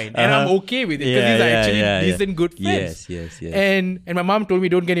this point, and I'm okay with it because these are actually decent, good friends. Yes. And my mom told me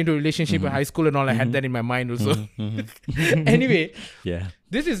don't get into a relationship in high school and all. I had that in my mind also. Anyway,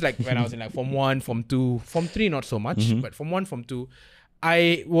 this is like when I was in like Form 1, Form 2, Form 3 not so much, but Form 1, Form 2,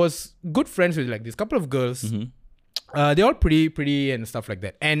 I was good friends with like this couple of girls. They're all pretty and stuff like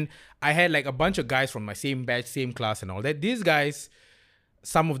that. And I had like a bunch of guys from my same batch, same class and all that. These guys,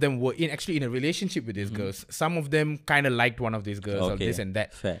 some of them were actually in a relationship with these girls. Some of them kind of liked one of these girls or this and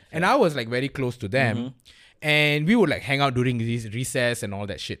that. Fair. And I was like very close to them. And we would like hang out during these recess and all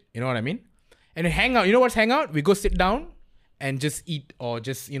that shit. You know what I mean? And hang out. You know what's hang out? We go sit down and just eat or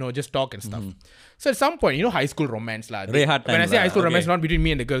just, you know, just talk and stuff. So at some point, you know, high school romance lah. When I say high school romance, not between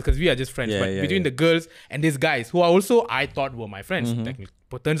me and the girls because we are just friends. But between the girls and these guys who are also, I thought were my friends. Technically.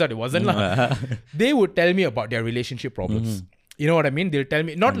 But turns out it wasn't lah. They would tell me about their relationship problems. You know what I mean? They'll tell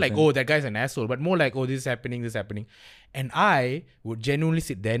me, not like, oh, that guy's an asshole, but more like, oh, this is happening. And I would genuinely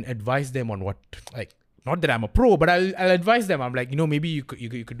sit there and advise them on what, like, not that I'm a pro, but I'll advise them. I'm like, you know, maybe you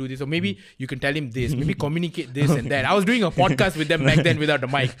could do this, or maybe you can tell him this, maybe communicate this and that. I was doing a podcast with them back then without the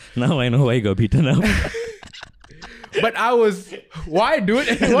mic. Now I know why you got beaten up. But why dude?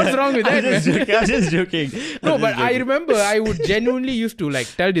 What's wrong with that, man? I'm just joking. No, but I remember I would genuinely used to like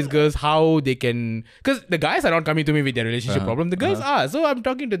tell these girls how they can, because the guys are not coming to me with their relationship problem. The girls are. So I'm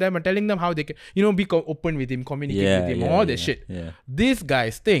talking to them and telling them how they can, you know, be open with him, communicate with him, all that shit. These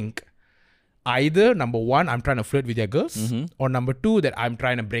guys think either, number one, I'm trying to flirt with their girls, or number two, that I'm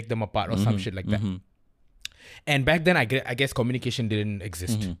trying to break them apart or some shit like that. And back then, I guess communication didn't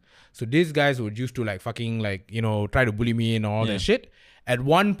exist. So these guys would used to like fucking like, you know, try to bully me and all that shit. At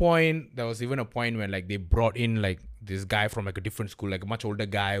one point, there was even a point when like they brought in like this guy from like a different school, like a much older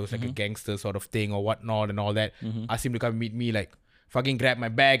guy who's like a gangster sort of thing or whatnot and all that. Asked him to come meet me, like fucking grab my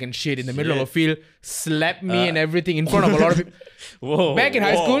bag and shit in the middle of a field, slap me and everything in front of a lot of people. Back in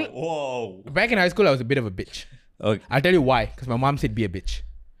high school, I was a bit of a bitch. Okay. I'll tell you why. Because my mom said be a bitch.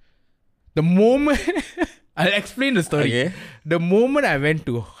 The moment I'll explain the story. Okay. The moment I went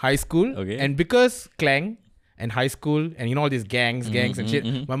to high school, and because Clang and high school and all these gangs and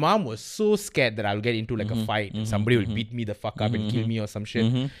shit, my mom was so scared that I'll get into like a fight. Somebody will beat me the fuck up and kill me or some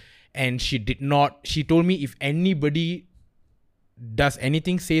shit. And she did not. She told me if anybody does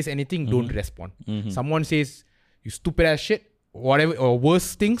anything, says anything, don't respond. Someone says you stupid ass shit, whatever, or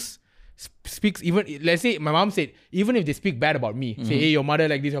worse things, speaks, even, let's say my mom said, even if they speak bad about me, say, hey, your mother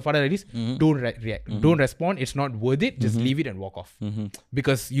like this, your father like this, don't react. Don't respond. It's not worth it. Just leave it and walk off.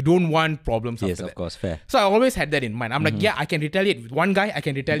 Because you don't want problems after that. Yes, of course, fair. So I always had that in mind. I'm like, yeah, I can retaliate. With one guy, I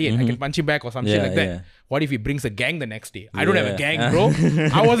can retaliate. I can punch him back or some shit like that. Yeah. What if he brings a gang the next day? I don't have a gang, bro.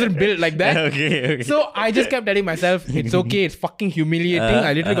 I wasn't built like that. Okay. So I just kept telling myself, it's okay. It's fucking humiliating.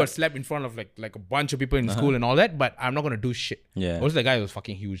 I literally got slapped in front of like a bunch of people in school and all that, but I'm not going to do shit. Yeah. Also, the guy was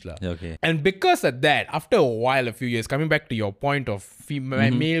fucking huge. Okay. And because of that, after a while, a few years, coming back to your point of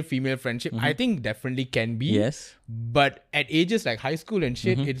male-female friendship, I think definitely can be. Yes. But at ages like high school and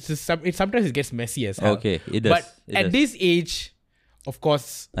shit, it's just sometimes it gets messy as hell. Okay, it does. But at this age, of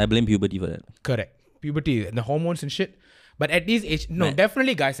course... I blame puberty for that. Correct. Puberty and the hormones and shit. But at this age,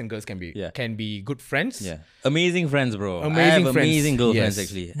 definitely guys and girls can be good friends. Yeah. Amazing friends, bro. Amazing friends. Amazing girlfriends,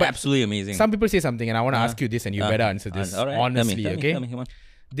 actually. But absolutely amazing. Some people say something and I want to ask you this and you better answer this honestly, okay? Tell me, come on.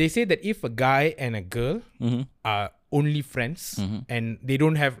 They say that if a guy and a girl are only friends and they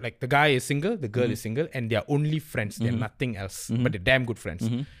don't have, like, the guy is single, the girl is single, and they're only friends, they're nothing else, but they're damn good friends.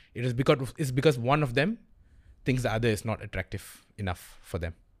 It's because one of them thinks the other is not attractive enough for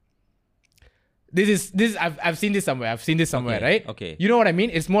them. This is I've seen this somewhere. Right? Okay. You know what I mean?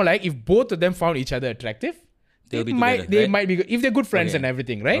 It's more like if both of them found each other attractive, they might be good. If they're good friends and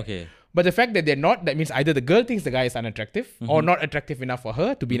everything, right? Okay. But the fact that they're not, that means either the girl thinks the guy is unattractive or not attractive enough for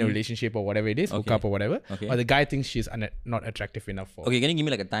her to be in a relationship or whatever it is, hook up or whatever. Or the guy thinks she's not attractive enough for. Okay, can you give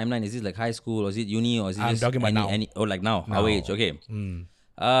me like a timeline? Is this like high school or is it uni or is it I'm just talking about now. Like now, our age? Okay.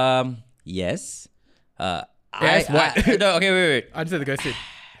 Yes. Yes, what? No, okay, wait. Answer the question.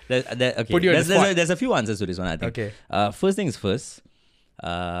 Okay. Put you on the spot. There's a few answers to this one, I think. Okay. First things first.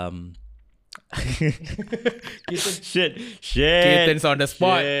 Shit. Keaton's on the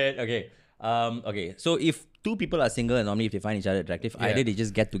spot. Shit. Okay. So if two people are single and normally if they find each other attractive, either they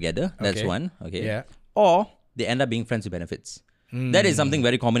just get together. That's one. Okay. Yeah. Or they end up being friends with benefits. That is something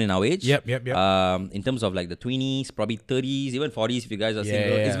very common in our age. Yep. In terms of like the 20s, probably 30s, even 40s if you guys are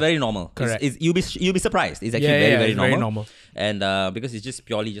single. It's very normal. Correct. You'll be surprised. It's actually very normal. And because it's just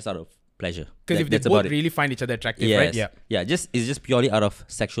purely just out of pleasure. Because if they both really find each other attractive, right? Yeah. Yeah, it's just purely out of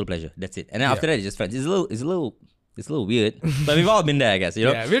sexual pleasure. That's it. And then after that, it's just friends. It's a little weird. But we've all been there, I guess. You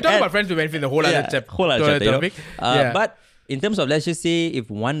know? Yeah, we'll talk about friends with benefit in the whole other chapter. Topic. But in terms of, let's just say, if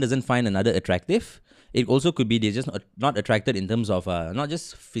one doesn't find another attractive, it also could be they're just not attracted in terms of not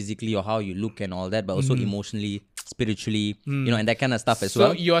just physically or how you look and all that, but also emotionally, spiritually, and that kind of stuff as well.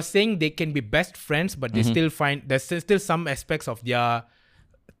 So you're saying they can be best friends, but they still find there's still some aspects of the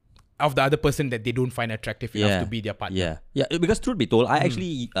other person that they don't find attractive enough to be their partner. Yeah. Because truth be told, I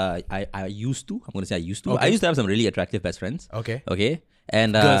actually I used to have some really attractive best friends. Okay.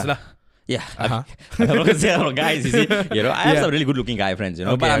 And girls lah. Yeah, I'm not gonna say about guys. You see, I have some really good-looking guy friends.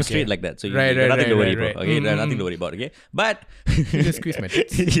 But I'm straight like that, so you got nothing to worry about. Okay, nothing to worry about. Okay, but you just squeeze my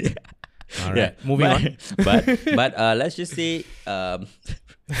tits. All right, moving on. But let's just say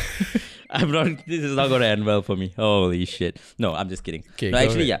This is not gonna end well for me. Holy shit! No, I'm just kidding. Okay, no,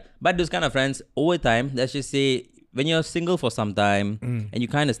 actually, But those kind of friends over time, let's just say, when you're single for some time and you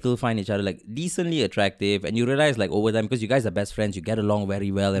kind of still find each other like decently attractive and you realize like over time, because you guys are best friends, you get along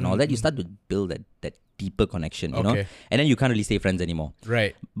very well and all that, you start to build that deeper connection, you know? And then you can't really stay friends anymore.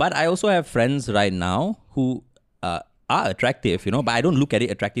 Right. But I also have friends right now who are attractive, but I don't look at it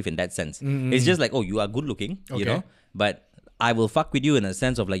attractive in that sense. It's just like, oh, you are good looking, but I will fuck with you in a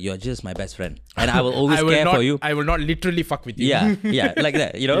sense of like, you're just my best friend. And I will always care for you. I will not literally fuck with you. Yeah, like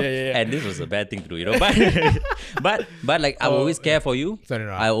that, And this was a bad thing to do, But like, I will always care for you.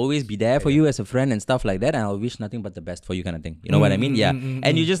 I'll always be there for you as a friend and stuff like that. And I'll wish nothing but the best for you kind of thing. You know what I mean? Yeah.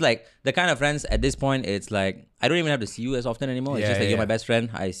 And you just like, the kind of friends at this point, it's like, I don't even have to see you as often anymore. It's just like, you're my best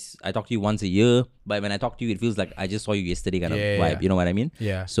friend. I talk to you once a year. But when I talk to you, it feels like I just saw you yesterday kind of vibe. You know what I mean?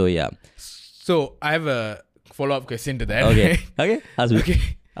 Yeah. So, yeah. So, I have a follow-up question to that. Okay.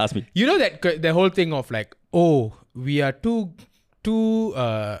 Ask me. You know that the whole thing of like, oh, we are too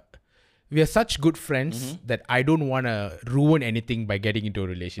we are such good friends that I don't want to ruin anything by getting into a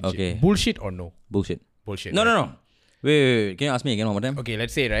relationship. Okay. Bullshit or no? Bullshit. Bullshit. No, right? no. Wait. Can you ask me again one more time? Okay,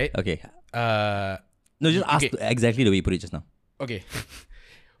 let's say, right? Okay. No, just ask exactly the way you put it just now. Okay.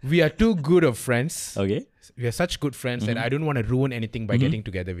 We are too good of friends. Okay. We are such good friends that I don't want to ruin anything by getting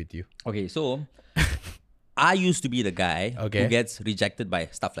together with you. Okay, so I used to be the guy who gets rejected by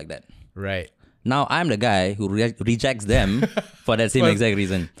stuff like that. Right. Now I'm the guy who rejects them for that same exact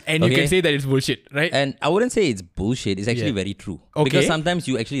reason. And you can say that it's bullshit, right? And I wouldn't say it's bullshit. It's actually very true. Okay. Because sometimes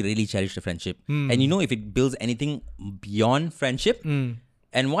you actually really cherish the friendship. And you know if it builds anything beyond friendship,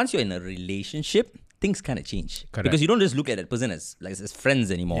 and once you're in a relationship, things kind of change. Correct. Because you don't just look at that person as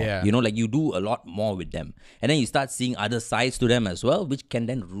friends anymore. Yeah. You know, like you do a lot more with them. And then you start seeing other sides to them as well, which can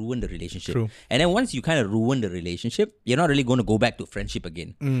then ruin the relationship. True. And then once you kind of ruin the relationship, you're not really going to go back to friendship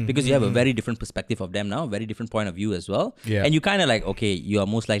again. Because you have a very different perspective of them now, very different point of view as well. Yeah. And you kind of like, okay, you are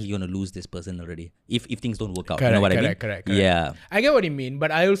most likely going to lose this person already if things don't work out. Correct, You know what I mean? Correct. Yeah. I get what you mean,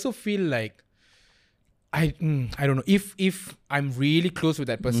 but I also feel like I don't know if I'm really close with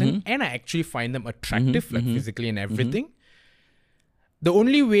that person and I actually find them attractive, like physically and everything. The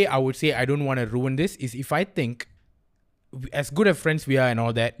only way I would say I don't want to ruin this is if I think, as good as friends we are and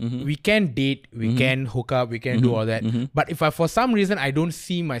all that, we can date, we can hook up, we can do all that. But if I, for some reason, I don't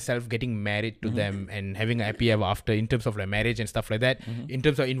see myself getting married to them and having a happy ever after in terms of like marriage and stuff like that, in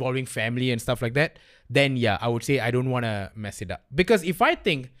terms of involving family and stuff like that, then yeah, I would say I don't want to mess it up. Because if I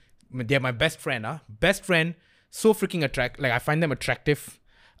think they're my best friend, so freaking like I find them attractive,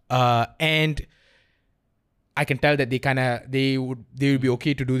 and I can tell that they would be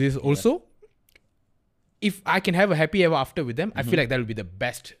okay to do this also. If I can have a happy ever after with them, I feel like that would be the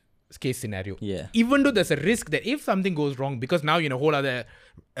best case scenario. Yeah. Even though there's a risk that if something goes wrong, because now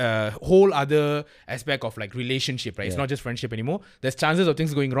whole other aspect of like relationship, right? It's not just friendship anymore. There's chances of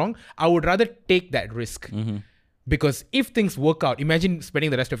things going wrong. I would rather take that risk. Because if things work out, imagine spending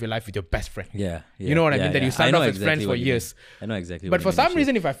the rest of your life with your best friend. Yeah. You know what I mean? That you started off as friends for years. I know exactly But for some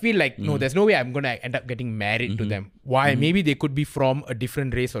reason, if I feel like, no, there's no way I'm going to end up getting married to them. Why? Maybe they could be from a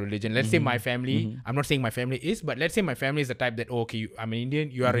different race or religion. Let's say my family, I'm not saying my family is, but let's say my family is the type that, I'm an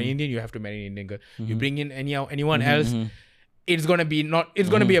Indian, you are an Indian, you have to marry an Indian girl. You bring in anyone else, it's going to be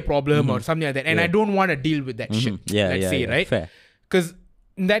be a problem or something like that. And I don't want to deal with that shit. Let's say, right? Fair. Because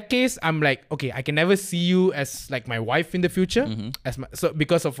in that case, I'm like, okay, I can never see you as like my wife in the future, so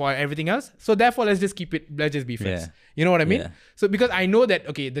because of everything else. So therefore, let's just be friends. You know what I mean? So because I know that,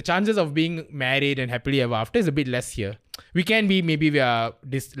 okay, the chances of being married and happily ever after is a bit less here. We can be, maybe we are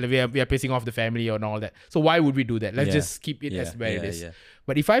pissing off the family and all that. So why would we do that? Let's just keep it as where it is.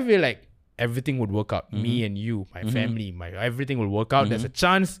 But if I feel like everything would work out, me and you, my family, everything will work out, there's a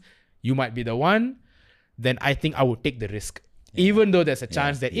chance you might be the one, then I think I would take the risk. Even though there's a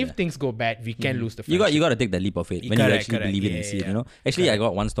chance that if things go bad, we can lose the friendship. You got to take that leap of faith when you actually believe it and see it, you know. Actually, I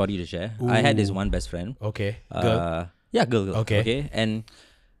got one story to share. Ooh. I had this one best friend. Okay. Girl? Girl. Okay. And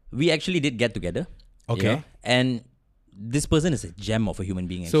we actually did get together. Okay. You know? And this person is a gem of a human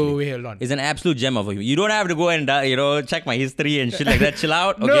being, actually. So, wait, hold on. It's an absolute gem of a human. You don't have to go and, check my history and shit like that. Chill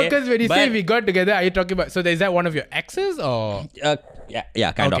out, okay? No, because when you say we got together, are you talking about... So, is that one of your exes or...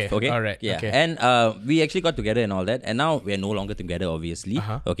 Yeah, kind of. Okay. All right. Yeah. Okay. And we actually got together and all that. And now we're no longer together, obviously.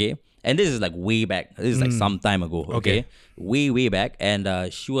 Okay. And this is like way back. This is like some time ago. Okay. Way back.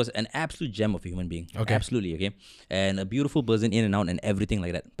 And she was an absolute gem of a human being. Okay. Absolutely. Okay. And a beautiful person in and out and everything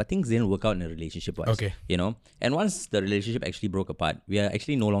like that. But things didn't work out in a relationship wise. Okay. You know. And once the relationship actually broke apart, we are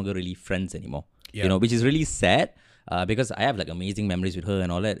actually no longer really friends anymore. Yeah. You know, which is really sad. Because I have like amazing memories with her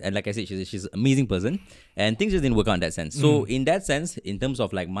and all that. And like I said, she's an amazing person. And things just didn't work out in that sense. So in that sense, in terms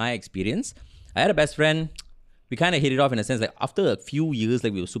of like my experience, I had a best friend. We kind of hit it off in a sense like after a few years,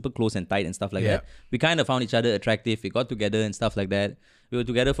 like we were super close and tight and stuff like that. We kind of found each other attractive. We got together and stuff like that. We were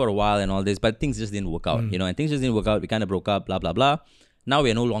together for a while and all this, but things just didn't work out, you know, and things just didn't work out. We kind of broke up, blah, blah, blah. Now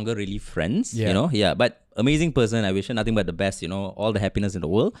we're no longer really friends, you know. Yeah, but amazing person. I wish her nothing but the best, you know, all the happiness in the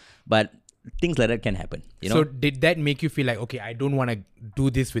world. But things like that can happen, you know. So did that make you feel like, okay, I don't want to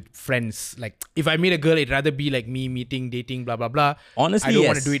do this with friends? Like if I meet a girl, it'd rather be like me meeting, dating, blah, blah, blah. Honestly, I don't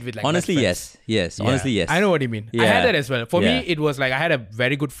want to do it with like honestly, yes. Honestly, yes. I know what you mean. Yeah. I had that as well. For me, it was like I had a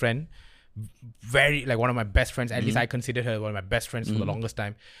very good friend, very like one of my best friends. At least I considered her one of my best friends for the longest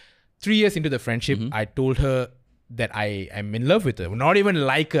time. 3 years into the friendship, I told her that I am in love with her. Not even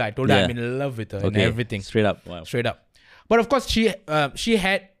like her. I told her I'm in love with her and everything. Straight up. Wow. Straight up. But of course, she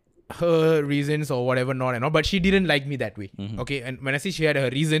had her reasons or whatever, not and all, but she didn't like me that way. Okay, and when I say she had her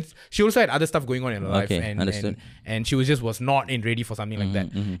reasons, she also had other stuff going on in her life, and she was not ready for something like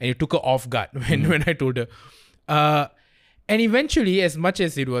that, and it took her off guard when I told her. And eventually, as much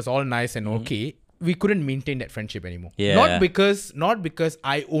as it was all nice and okay, we couldn't maintain that friendship anymore. Yeah. Not because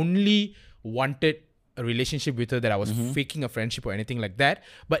I only wanted a relationship with her, that I was faking a friendship or anything like that,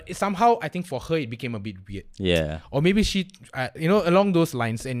 but somehow I think for her it became a bit weird. Yeah. Or maybe she, along those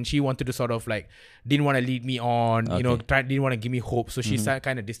lines, and she wanted to sort of like didn't want to lead me on, didn't want to give me hope, so she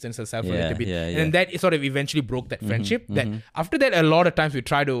kind of distanced herself a little bit, and that sort of eventually broke that friendship. That after that, a lot of times we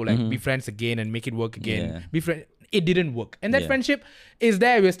try to like be friends again and make it work again. Be friends. It didn't work, and that friendship is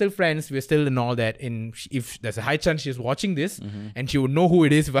there. We're still friends. We're still in all that. And if there's a high chance she's watching this, and she would know who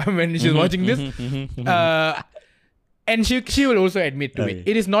it is when she's watching this, and she will also admit to it.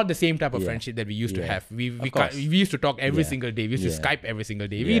 It is not the same type of friendship that we used to have. We used to talk every single day. We used to Skype every single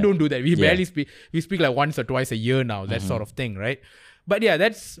day. We don't do that. We barely speak. We speak like once or twice a year now. That sort of thing, right? But yeah,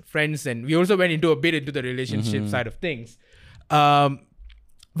 that's friends. And we also went into a bit into the relationship side of things.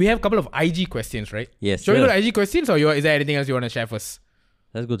 We have a couple of IG questions, right? Yes. Shall we go to IG questions, or is there anything else you want to share first?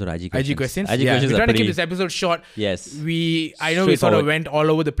 Let's go to the IG questions. IG questions? IG questions we're trying to keep this episode short. Yes. I know we sort of went all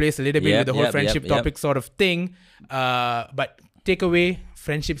over the place a little bit with the whole friendship topic sort of thing. But takeaway,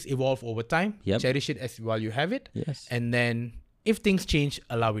 friendships evolve over time. Cherish it while you have it. Yes. And then if things change,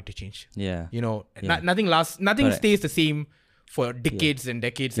 allow it to change. Yeah. Nothing lasts. Nothing stays the same for decades and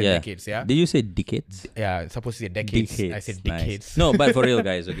decades and decades. Yeah. Did you say decades? Yeah, it's supposed to say decades. I said decades. Nice. No, but for real,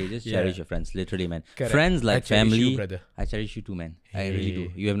 guys, okay, just cherish your friends, literally, man. Correct. Friends like I cherish family. you, brother. I cherish you too, man. I really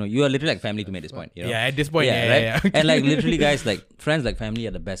do. You are literally like family to me at this point. You know? Yeah, at this point, right? And like literally, guys, like friends like family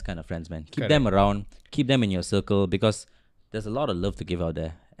are the best kind of friends, man. Keep them around, keep them in your circle, because there's a lot of love to give out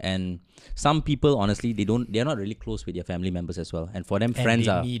there. And some people, honestly, they're not really close with their family members as well. And for them, friends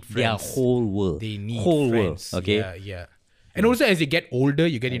are their whole world. They need whole friends. world. Okay. Yeah. And also, as you get older,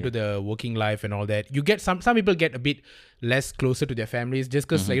 you get into the working life and all that. You get some people get a bit less closer to their families just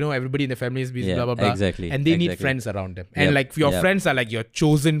because everybody in the family is busy, blah blah blah. Exactly. And they need friends around them. And like your friends are like your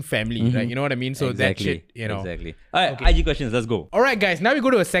chosen family, right? You know what I mean? So that shit, Exactly. All right, IG questions. Let's go. All right, guys. Now we go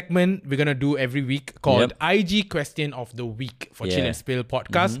to a segment we're gonna do every week called IG Question of the Week for Chill and Spill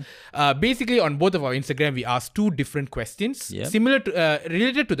podcast. Basically, on both of our Instagram, we ask two different questions similar to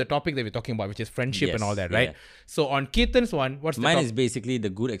related to the topic that we're talking about, which is friendship and all that, right? So on Keaton's one, what's mine is basically the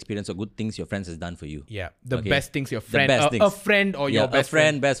good experience or good things your friends has done for you. Yeah, the best things your friend, a friend or your best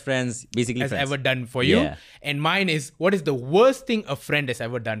friends, basically has friends. ever done for you. Yeah. And mine is, what is the worst thing a friend has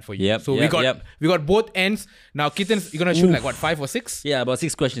ever done for you? So we got both ends. Now, Keaton's, you're gonna shoot like what, 5 or 6? Yeah, about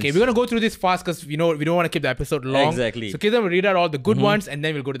 6 questions. Okay, we're gonna go through this fast because we don't want to keep the episode long. Exactly. So Keaton will read out all the good ones and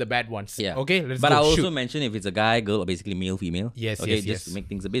then we'll go to the bad ones. Yeah. Okay, let's but go. I'll also mention if it's a guy, girl, or basically male, female. Yes, okay, just to make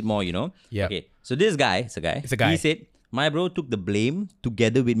things a bit more, Yeah. Okay, so this guy, it's a guy. He said, my bro took the blame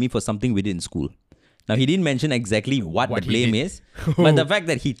together with me for something we did in school. Now, he didn't mention exactly what the blame is, but the fact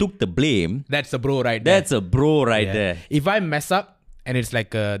that he took the blame... That's a bro right there. That's a bro right there. If I mess up, and it's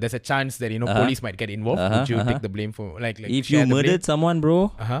like there's a chance that police might get involved, would you take the blame for like if you murdered someone,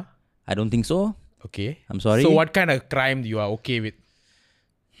 bro? I don't think so. Okay, I'm sorry. So what kind of crime you are okay with?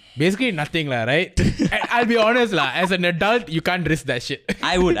 Basically nothing lah, right? I'll be honest lah, as an adult you can't risk that shit.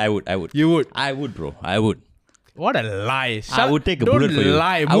 I would. You would? I would, bro. I would. What a lie. I would take a bullet for you. Don't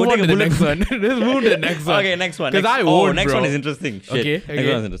lie. Move on to the next one. Let's move to the next one. Okay, next one. Because I won't, next bro. one is interesting. Shit. Okay. Next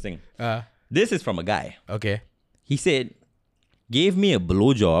one is interesting. This is from a guy. Okay. He said, gave me a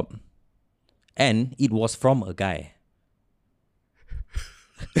blowjob and it was from a guy.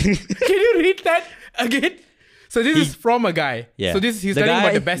 Can you read that again? So this is from a guy. Yeah. So he's telling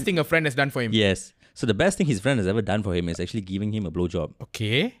about the best thing a friend has done for him. Yes. So the best thing his friend has ever done for him is actually giving him a blowjob.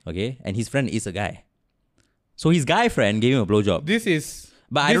 Okay. Okay. And his friend is a guy. So his guy friend gave him a blowjob.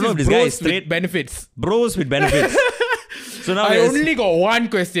 But I don't know if this guy is straight. Benefits. Bros with benefits. So now I only got one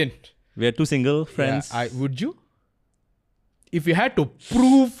question. We are two single friends. Yeah, would you? If you had to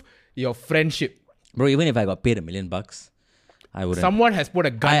prove your friendship. Bro, even if I got paid $1 million, I wouldn't. Someone has put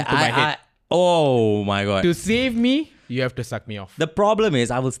a gun to my head. Oh my God. To save me, you have to suck me off. The problem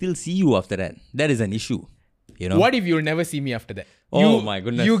is I will still see you after that. That is an issue. What if you'll never see me after that? My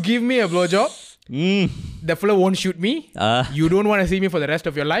goodness. You give me a blowjob. The fella won't shoot me. You don't want to see me for the rest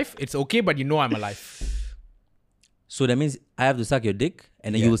of your life. It's okay, but I'm alive. So that means I have to suck your dick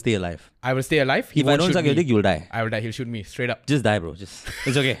and then you will stay alive. I will stay alive. If I don't suck your dick, you will die. I will die. He'll shoot me straight up. Just die, bro.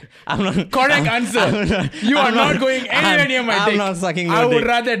 It's okay. I'm not. Correct answer. You are not going anywhere near my dick. I'm not sucking your dick. I would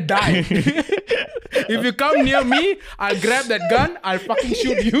rather die. If you come near me, I'll grab that gun. I'll fucking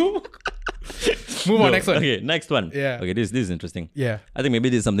shoot you. Move on, next one. Okay, next one. Yeah. Okay, this is interesting. Yeah. I think maybe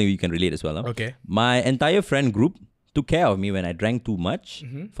this is something you can relate as well. Huh? Okay. My entire friend group took care of me when I drank too much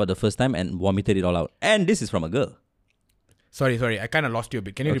for the first time and vomited it all out. And this is from a girl. Sorry. I kind of lost you a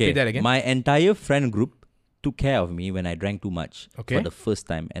bit. Can you repeat that again? My entire friend group took care of me when I drank too much for the first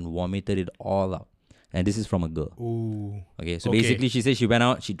time and vomited it all out. And this is from a girl. Ooh. Okay, so basically she said she went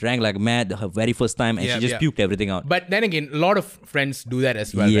out, she drank like mad her very first time and she just puked everything out. But then again, a lot of friends do that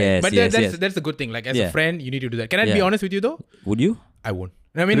as well, yes, right? But that's a good thing. Like as a friend, you need to do that. Can I be honest with you though? Would you? I won't.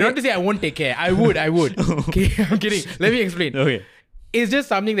 I mean, not to say I won't take care. I would. Okay, I'm kidding. Let me explain. Okay. It's just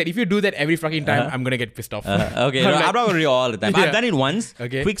something that if you do that every fucking time, I'm going to get pissed off. Okay, no, I'm not going to do it all the time. I've done it once.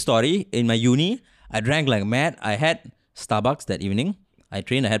 Okay. Quick story. In my uni, I drank like mad. I had Starbucks that evening. I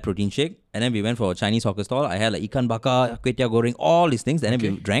trained, I had protein shake. And then we went for a Chinese hawker stall. I had like ikan bakar, kway teow goreng, all these things. And then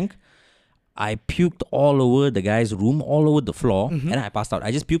we drank. I puked all over the guy's room, all over the floor. And I passed out.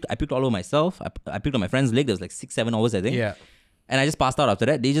 I puked all over myself. I puked on my friend's leg. There was like 6-7 hours, I think. Yeah. And I just passed out after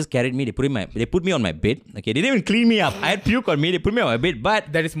that. They just carried me. They put me on my bed. Okay, they didn't even clean me up. I had puke on me. They put me on my bed,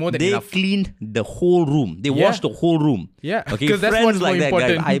 but that is more than they enough. cleaned the whole room. They washed the whole room. Yeah. Okay, because that's friends what's like more that,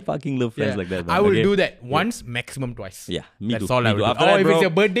 important. guys. I fucking love friends like that. Man. I will do that once, maximum twice. Yeah, me that's too. all I will do. After that, if bro, it's your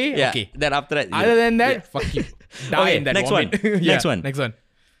birthday, okay. Then after that, other than that, fuck you. Die in that next moment. one. Next one. Next one.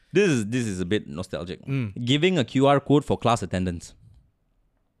 This is a bit nostalgic. Giving a QR code for class attendance.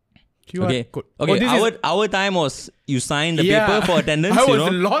 QR code. Okay. Our time was you signed the paper for attendance. I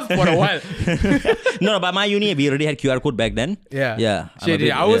was lost for a while. No, but my uni, we already had QR code back then. Yeah.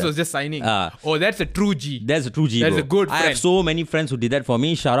 Ours was just signing. That's a true G. That's a true G, That's bro. a good friend. I have so many friends who did that for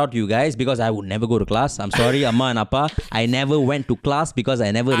me. Shout out to you guys because I would never go to class. I'm sorry, Amma and Appa. I never went to class because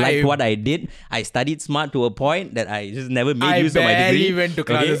I never liked what I did. I studied smart to a point that I just never made use of my degree. I went to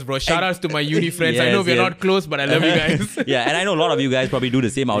classes, bro. Shout outs to my uni friends. I know we're not close, but I love you guys. Yeah, and I know a lot of you guys probably do the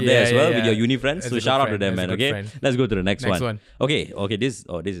same out there as well with your uni friends. So shout out to them, man. Okay, let's go to the next one. Okay. This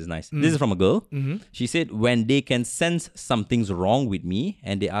is nice. This is from a girl. She said, when they can sense something's wrong with me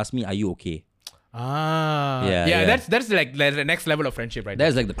and they ask me, are you okay? That's like the next level of friendship, right?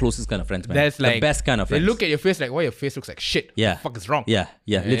 That's like the closest kind of friends, man. That's like the best kind of friends. They look at your face like, why your face looks like shit. Yeah. What the fuck is wrong? Yeah,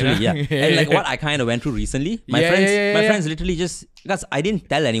 literally, And like what I kind of went through recently, my friends literally just, because I didn't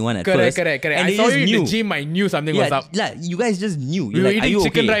tell anyone at first. Correct. And I saw you in the gym, I knew something was up. Yeah, you guys just knew. We were eating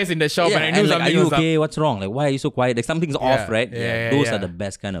chicken rice in the shop and I knew something was up. Are you okay? What's wrong? Like, why are you so quiet? Like, something's off, right? Those are the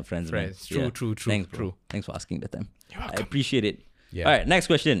best kind of friends, man. True. Thanks, bro. Thanks for asking that time. You're welcome. I appreciate it. Yeah. All right, next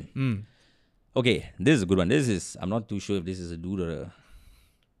question. Okay, this is a good one. I'm not too sure if this is a dude or a...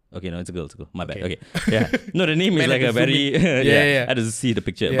 Okay, no, it's a girl. My bad. Okay. Yeah. No, the name is like a very... I had to see the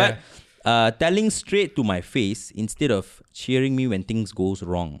picture. Yeah. But telling straight to my face instead of cheering me when things goes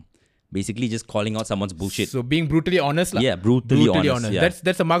wrong. Basically just calling out someone's bullshit. So being brutally honest. Yeah, brutally honest. Yeah.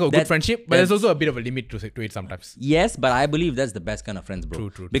 That's a mark of good friendship, but there's also a bit of a limit to it sometimes. Yes, but I believe that's the best kind of friends, bro.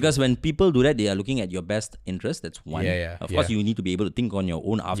 True. Because when people do that, they are looking at your best interest. That's one. Of course, you need to be able to think on your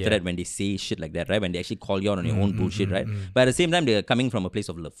own after that when they say shit like that, right? When they actually call you out on your own bullshit, right? But at the same time, they're coming from a place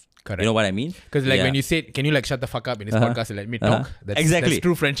of love. Correct. You know what I mean? Because like when you say, can you like shut the fuck up in this podcast and let me talk? That's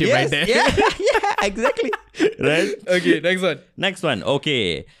true friendship right there. Yeah, exactly. Right? Okay, next one.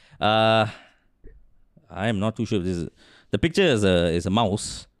 Okay. I am not too sure if this is... The picture is a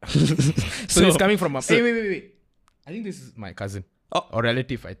mouse. So it's coming from... Wait. I think this is my cousin. Or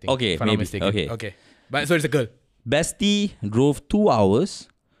relative, I think. Okay, if I'm not mistaken. Okay. But so it's a girl. Bestie drove 2 hours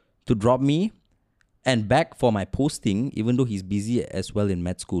to drop me and back for my posting, even though he's busy as well in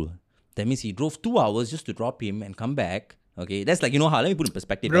med school. That means he drove 2 hours just to drop him and come back. Okay, that's like, you know how, let me put in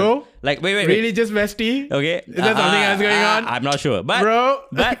perspective. Bro, like, wait. Really just bestie? Okay. Is there something else going on? I'm not sure. But, bro.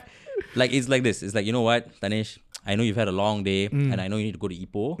 But, like, it's like this. It's like, you know what, Tanesh? I know you've had a long day and I know you need to go to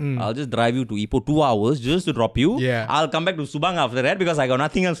Ipoh. I'll just drive you to Ipoh 2 hours just to drop you. Yeah. I'll come back to Subang after that because I got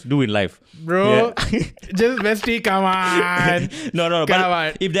nothing else to do in life. Bro, just bestie, come on. No. Come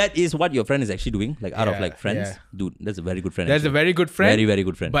on. If that is what your friend is actually doing, like out of like friends, dude, that's a very good friend. That's a very good friend. Very, very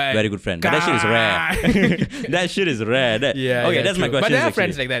good friend. Very good friend. But that shit is rare. That shit is rare. Okay, that's my question. But there are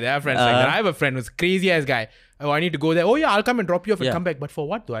friends like that. I have a friend who's crazy ass guy. Oh, I need to go there. Oh yeah, I'll come and drop you off and come back. But for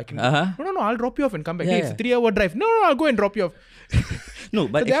what though? I can. No, I'll drop you off and come back. Hey, it's a 3-hour drive. No, I'll go and drop you off. No,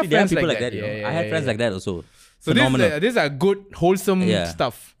 but actually there are people like that. I had friends like that also. So these are good, wholesome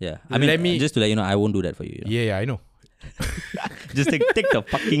stuff. Yeah. I mean, just to let you know, I won't do that for you. Yeah, I know. Just take the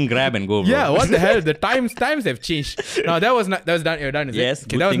fucking grab and go, bro. Yeah, what the hell? The times have changed. Now that was done. You're done. Is yes. It?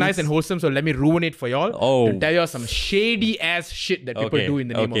 Okay, that was nice and wholesome. So let me ruin it for y'all. Oh. To tell y'all some shady ass shit that people do in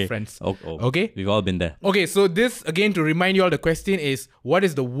the name of friends. Okay. We've all been there. Okay, so this again to remind you all, the question is, what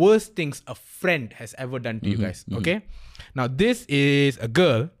is the worst things a friend has ever done to you guys? Okay. Now this is a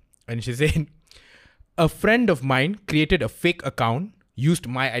girl, and she's saying, a friend of mine created a fake account, used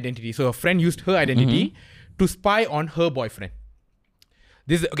my identity. So a friend used her identity to spy on her boyfriend.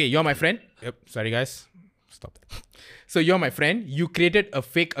 This is, okay, you're my friend. Yep. Sorry guys. Stop that. So you're my friend. You created a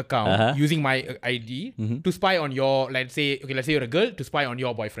fake account using my ID to spy on your, let's say you're a girl, to spy on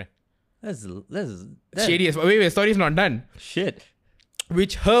your boyfriend. That's Shady as wait, story's not done. Shit.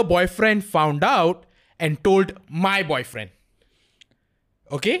 Which her boyfriend found out and told my boyfriend.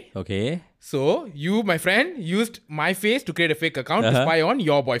 Okay? Okay. So you, my friend, used my face to create a fake account to spy on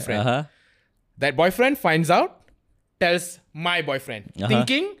your boyfriend. That boyfriend finds out, tells my boyfriend,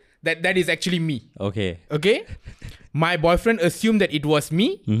 thinking that is actually me. Okay. Okay? My boyfriend assumed that it was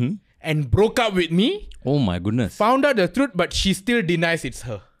me and broke up with me. Oh my goodness. Found out the truth, but she still denies it's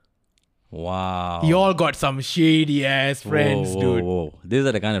her. Wow. You all got some shady ass friends, dude. Whoa. These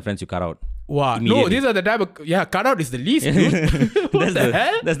are the kind of friends you cut out. Wow. No, these are the type of... Yeah, cut out is the least, dude. What the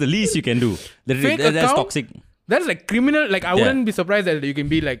hell? That's the least you can do. That's toxic. That's like criminal. Like, I wouldn't be surprised that you can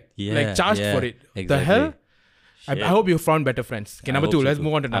be like charged for it. Exactly. The hell? I hope you found better friends. Okay, number 2. Let's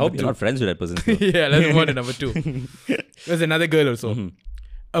move on to number 2. I hope you're not friends with that person still. Yeah, let's move on to number 2. There's another girl also.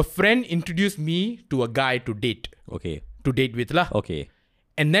 A friend introduced me to a guy to date. Okay. To date with lah. Okay.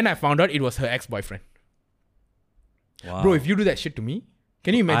 And then I found out it was her ex-boyfriend. Wow. Bro, if you do that shit to me,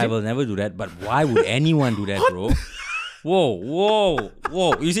 can you imagine? I will never do that, but why would anyone do that, bro?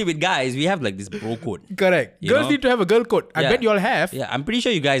 Whoa. You see, with guys, we have like this bro code. Correct. Girls need to have a girl code. I bet you all have. Yeah, I'm pretty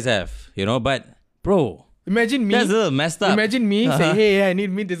sure you guys have, but bro... Imagine me. That's a little messed up. Imagine me say, hey, I need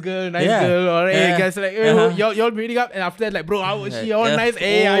to meet this girl, nice girl, or hey, guys, like, hey, y'all meeting up, and after that, like, bro, how was she? All nice,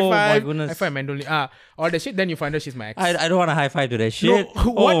 hey, high five. My goodness. High five, man, don't all the shit. Then you find out she's my ex. I don't want to high five to that shit. No,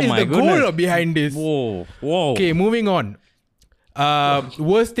 what is the goal behind this? Whoa. Okay, moving on.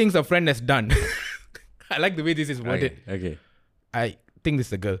 Worst things a friend has done. I like the way this is worded. Okay. I think this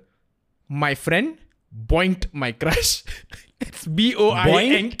is a girl. My friend boinked my crush. It's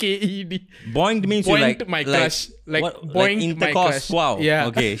BOINKED. Boinked means boinked you like my crush. Like boinked my crush. Wow. Yeah.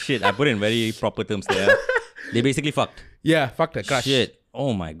 Okay, shit. I put in very proper terms there. They basically fucked. Yeah, fucked her crush. Shit.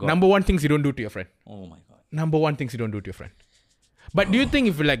 Oh my god. Number 1 things you don't do to your friend. Oh my god. Number 1 things you don't do to your friend. But do you think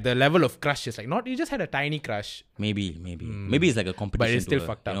if like the level of crush is like not, you just had a tiny crush? Maybe. Maybe it's like a competition. But it's still to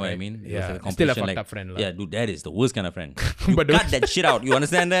fucked up. You know right? what I mean? Yeah. It's like still a fucked up friend. Yeah, dude, that is the worst kind of friend. You But cut that shit out. You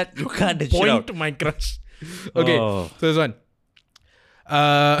understand that? You cut that shit out. Point my crush. Okay, so this one.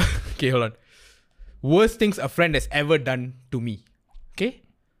 Okay, hold on. Worst things a friend has ever done to me. Okay?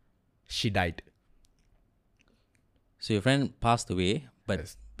 She died. So your friend passed away,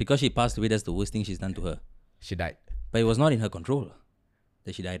 but because she passed away, that's the worst thing she's done to her. She died. But it was not in her control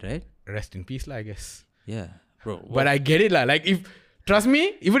that she died, right? Rest in peace, I guess. Yeah, bro. But I get it, like trust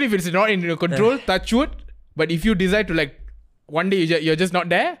me, even if it's not in your control, touch wood. But if you decide to like, one day you're just not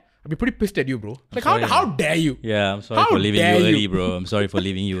there, I'll be pretty pissed at you, bro. Like, how dare you? Yeah, I'm sorry for leaving you early, bro. I'm sorry for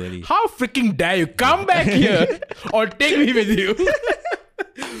leaving you early. How freaking dare you? Come back here or take me with you.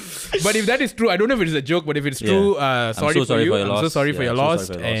 But if that is true, I don't know if it is a joke, but if it's true, sorry for you. I'm so sorry for your loss.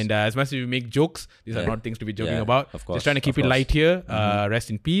 And as much as you make jokes, these are not things to be joking about. Of course. Just trying to keep it light here.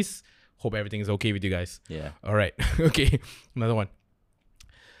 Rest in peace. Hope everything is okay with you guys. Yeah. All right. Okay. Another one.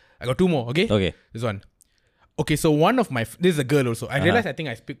 I got 2 more. Okay. Okay. This one. Okay, so one of my... This is a girl also. I realize I think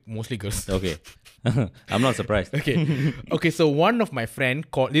I speak mostly girls. Okay. I'm not surprised. Okay. Okay, so one of my friend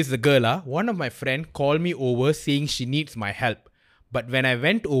called... This is a girl. One of my friend called me over saying she needs my help. But when I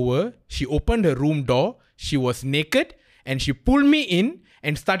went over, she opened her room door. She was naked and she pulled me in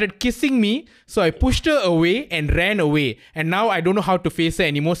and started kissing me. So I pushed her away and ran away. And now I don't know how to face her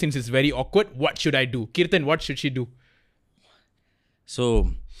anymore since it's very awkward. What should I do? Kirtan, what should she do?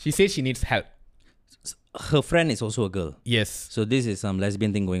 So... She says she needs help. Her friend is also a girl. Yes. So this is some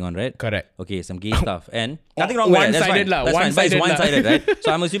lesbian thing going on, right? Correct. Okay, some gay stuff. And nothing wrong with that. That's fine. That's fine. But it's one-sided, right?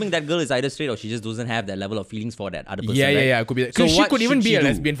 So I'm assuming that girl is either straight or she just doesn't have that level of feelings for that other person, right? Yeah. Could be that. So she could even be a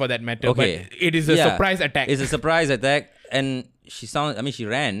lesbian for that matter. Okay. But it is a surprise attack. It's a surprise attack. And she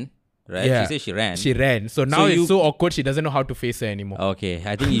ran, right? Yeah. She said she ran. She ran. So now it's so awkward she doesn't know how to face her anymore. Okay.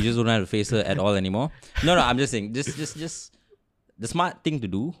 I think you just don't have to face her at all anymore. No, I'm just saying. Just the smart thing to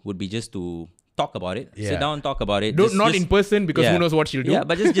do would be just to talk about it. Yeah. Sit down, talk about it. Not in person because who knows what she'll do. Yeah,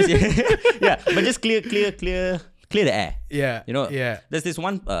 but just but just clear the air. Yeah. There's this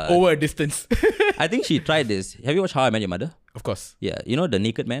one over a distance. I think she tried this. Have you watched How I Met Your Mother? Of course. Yeah. You know the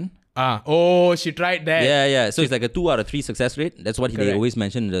naked man? She tried that. Yeah. So it's like a 2 out of 3 success rate. That's what they always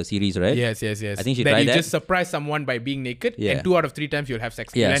mention in the series, right? Yes. I think she tried that. You just surprise someone by being naked, and 2 out of 3 times you'll have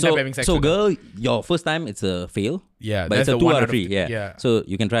sex. Yeah. You'll end up having sex. So girl, your first time it's a fail. Yeah. But it's a 2 out of 3. Yeah. So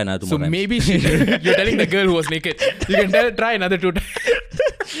you can try another 2 more times. So maybe you're telling the girl who was naked, you can try another 2 times.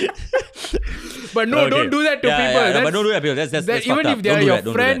 But no, don't do that to people. Yeah, but don't do that, people. That's even if they are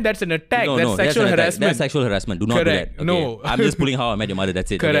your friend, that's an attack. That's sexual harassment. That's sexual harassment. Do not do that. Okay? No. I'm just pulling How I Met Your Mother.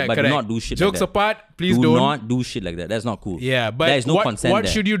 That's it. Correct. But do not do shit Jokes like that. apart, please don't. Do not do shit like that. That's not cool. Yeah, but there is no consent what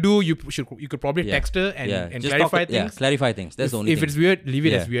there. should you do? You could probably text her and clarify things. Yeah, clarify things. That's the only thing. If it's weird, leave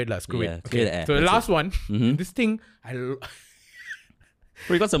it as weird. Screw it. Okay. So the last one, this thing, you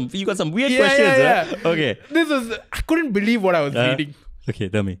got some weird questions. Yeah. Okay. I couldn't believe what I was reading. Okay,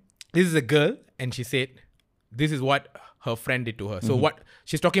 tell me. This is a girl, and she said, this is what her friend did to her. So what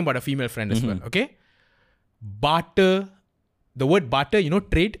she's talking about a female friend as well. Okay. Barter. The word barter,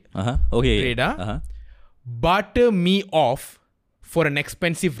 trade. Okay. Trade, barter me off for an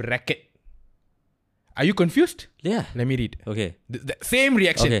expensive racket. Are you confused? Yeah. Let me read. Okay. The same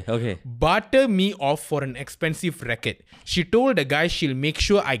reaction. Okay. Barter me off for an expensive racket. She told the guy she'll make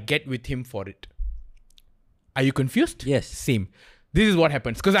sure I get with him for it. Are you confused? Yes. Same. This is what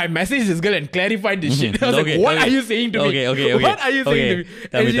happens. Because I messaged this girl and clarified this shit. I was like, what are you saying to me? Okay. What are you saying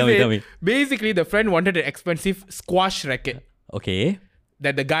to me? Tell me. Basically, the friend wanted an expensive squash racket. Okay.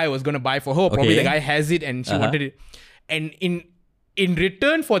 That the guy was going to buy for her. Probably the guy has it and she wanted it. And in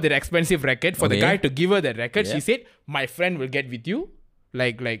return for that expensive racket, for the guy to give her that racket, she said, my friend will get with you.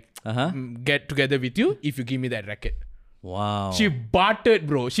 Get together with you if you give me that racket. Wow. She bartered,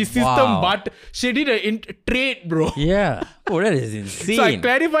 bro. She bartered. She did a trade, bro. Yeah. Oh, that is insane. So I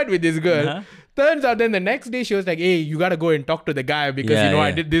clarified with this girl. Turns out then the next day she was like, hey, you gotta go and talk to the guy because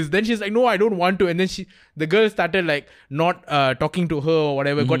I did this. Then she's like, no, I don't want to. And then the girl started like not talking to her or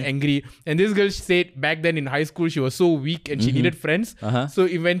whatever, got angry. And this girl said back then in high school she was so weak and she needed friends. So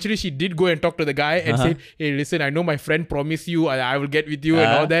eventually she did go and talk to the guy and said, hey, listen, I know my friend promised you I will get with you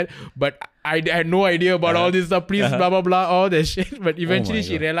and all that, but I had no idea about all this stuff. Please, blah, blah, blah, all that shit. But eventually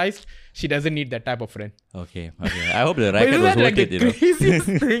she realized she doesn't need that type of friend. Okay. I hope the racket was worth it, the craziest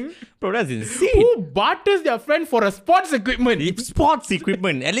thing? Bro, that's insane. Who barters their friend for a sports equipment? Sports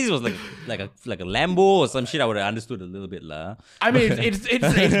equipment. At least it was like a Lambo or some shit. I would have understood a little bit lah. I mean, it's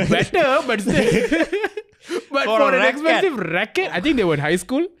better, but still. But for an expensive racket, I think they were in high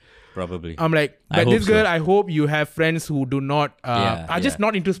school. Probably. I'm like, but this girl, I hope you have friends who do not, are just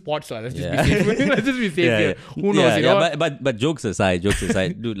not into sports. So let's just be safe. Let's just be safe here. Who knows? You know? But jokes aside,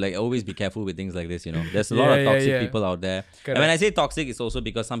 dude, like always be careful with things like this. There's a lot of toxic people out there. Correct. And when I say toxic, it's also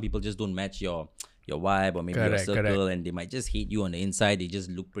because some people just don't match your vibe or maybe your circle, and they might just hate you on the inside. They just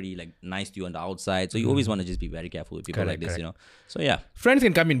look pretty like nice to you on the outside. So you always want to just be very careful with people like this, So yeah, friends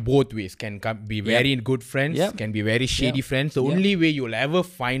can come in both ways. Can be very good friends, can be very shady friends. The only way you'll ever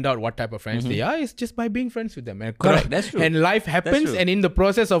find out what type of friends they are is just by being friends with them. And correct, that's true. And life happens, and in the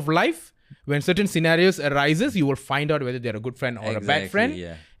process of life, when certain scenarios arises, you will find out whether they're a good friend or a bad friend.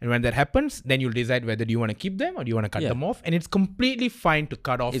 Yeah. And when that happens, then you'll decide whether do you want to keep them or do you want to cut them off. And it's completely fine to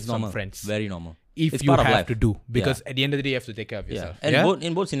cut off some friends. Very normal. If it's you have to do. Because at the end of the day, you have to take care of yourself. And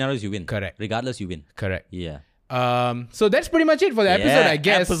in both scenarios, you win. Correct. Regardless, you win. Correct. Yeah. So that's pretty much it for the episode, I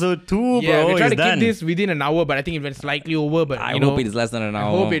guess. Episode 2, bro. Yeah, we tried to keep this within an hour, but I think it went slightly over. But I hope it's less than an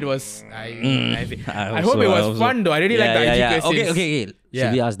hour. I hope it was. I hope it was fun, though. I really like the IG questions. Okay.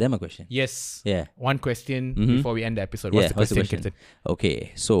 Should we ask them a question? Yes. Yeah. One question before we end the episode. What's the question?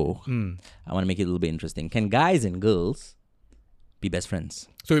 Okay, so I want to make it a little bit interesting. Can guys and girls be best friends?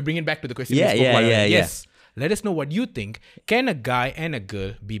 So we bring it back to the question. Yeah. Yes. Let us know what you think. Can a guy and a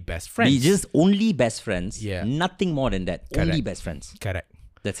girl be best friends? Be just only best friends. Yeah. Nothing more than that. Correct. Only best friends. Correct.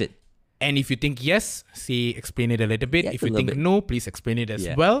 That's it. And if you think yes, explain it a little bit. If you think no, please explain it as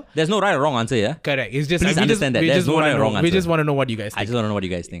well. There's no right or wrong answer, yeah? Correct. It's just please understand that. There's no right or wrong answer. We just want to know what you guys think. I just want to know what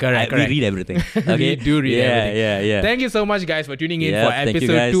you guys think. Correct. We read everything. Okay? We do read everything. Yeah. Thank you so much, guys, for tuning in for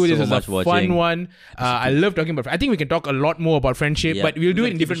episode 2. This was a fun one. I love talking about. I think we can talk a lot more about friendship, but we'll do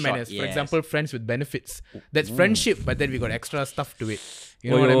it in different manners. For example, friends with benefits. That's friendship, but then we got extra stuff to it. You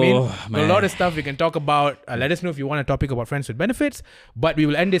know what I mean? A lot of stuff we can talk about. Let us know if you want a topic about friends with benefits. But we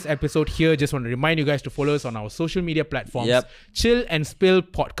will end this episode here. Just want to remind you guys to follow us on our social media platforms. Chill and Spill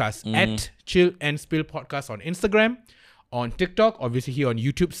Podcast at Chill and Spill Podcast on Instagram, on TikTok, obviously here on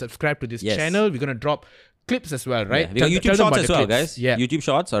YouTube. Subscribe to this channel. We're gonna drop clips as well, right? We got YouTube Shorts as well, guys. Yeah. YouTube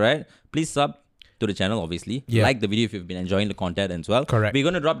Shorts, all right. Please sub to the channel, obviously. Like the video if you've been enjoying the content as well. Correct. We're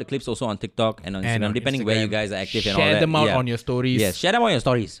going to drop the clips also on TikTok and on Instagram, depending where you guys are active and all that. Share them out on your stories. Yes, share them on your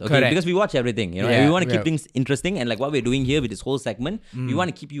stories. Okay, correct. Because we watch everything. You know, we want to keep things interesting, and like what we're doing here with this whole segment, we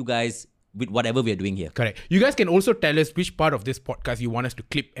want to keep you guys with whatever we're doing here. Correct. You guys can also tell us which part of this podcast you want us to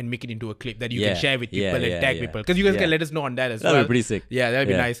clip and make it into a clip that you can share with people and tag people. Because you guys can let us know on that as well. That'd be pretty sick. Yeah, that'd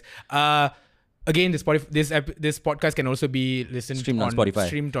be nice. Again, this podcast can also be streamed on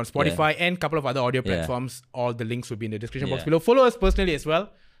Spotify and a couple of other audio platforms. All the links will be in the description box below. Follow us personally as well.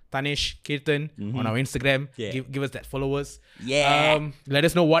 Tanish, Kirtan on our Instagram. Give us that followers. Yeah. Let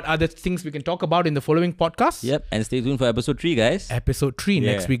us know what other things we can talk about in the following podcast. Yep. And stay tuned for episode 3, guys. Episode 3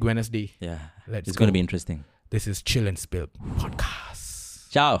 next week, Wednesday. Yeah. It's going to be interesting. This is Chill and Spill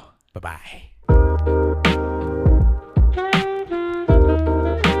podcast. Ciao. Bye-bye.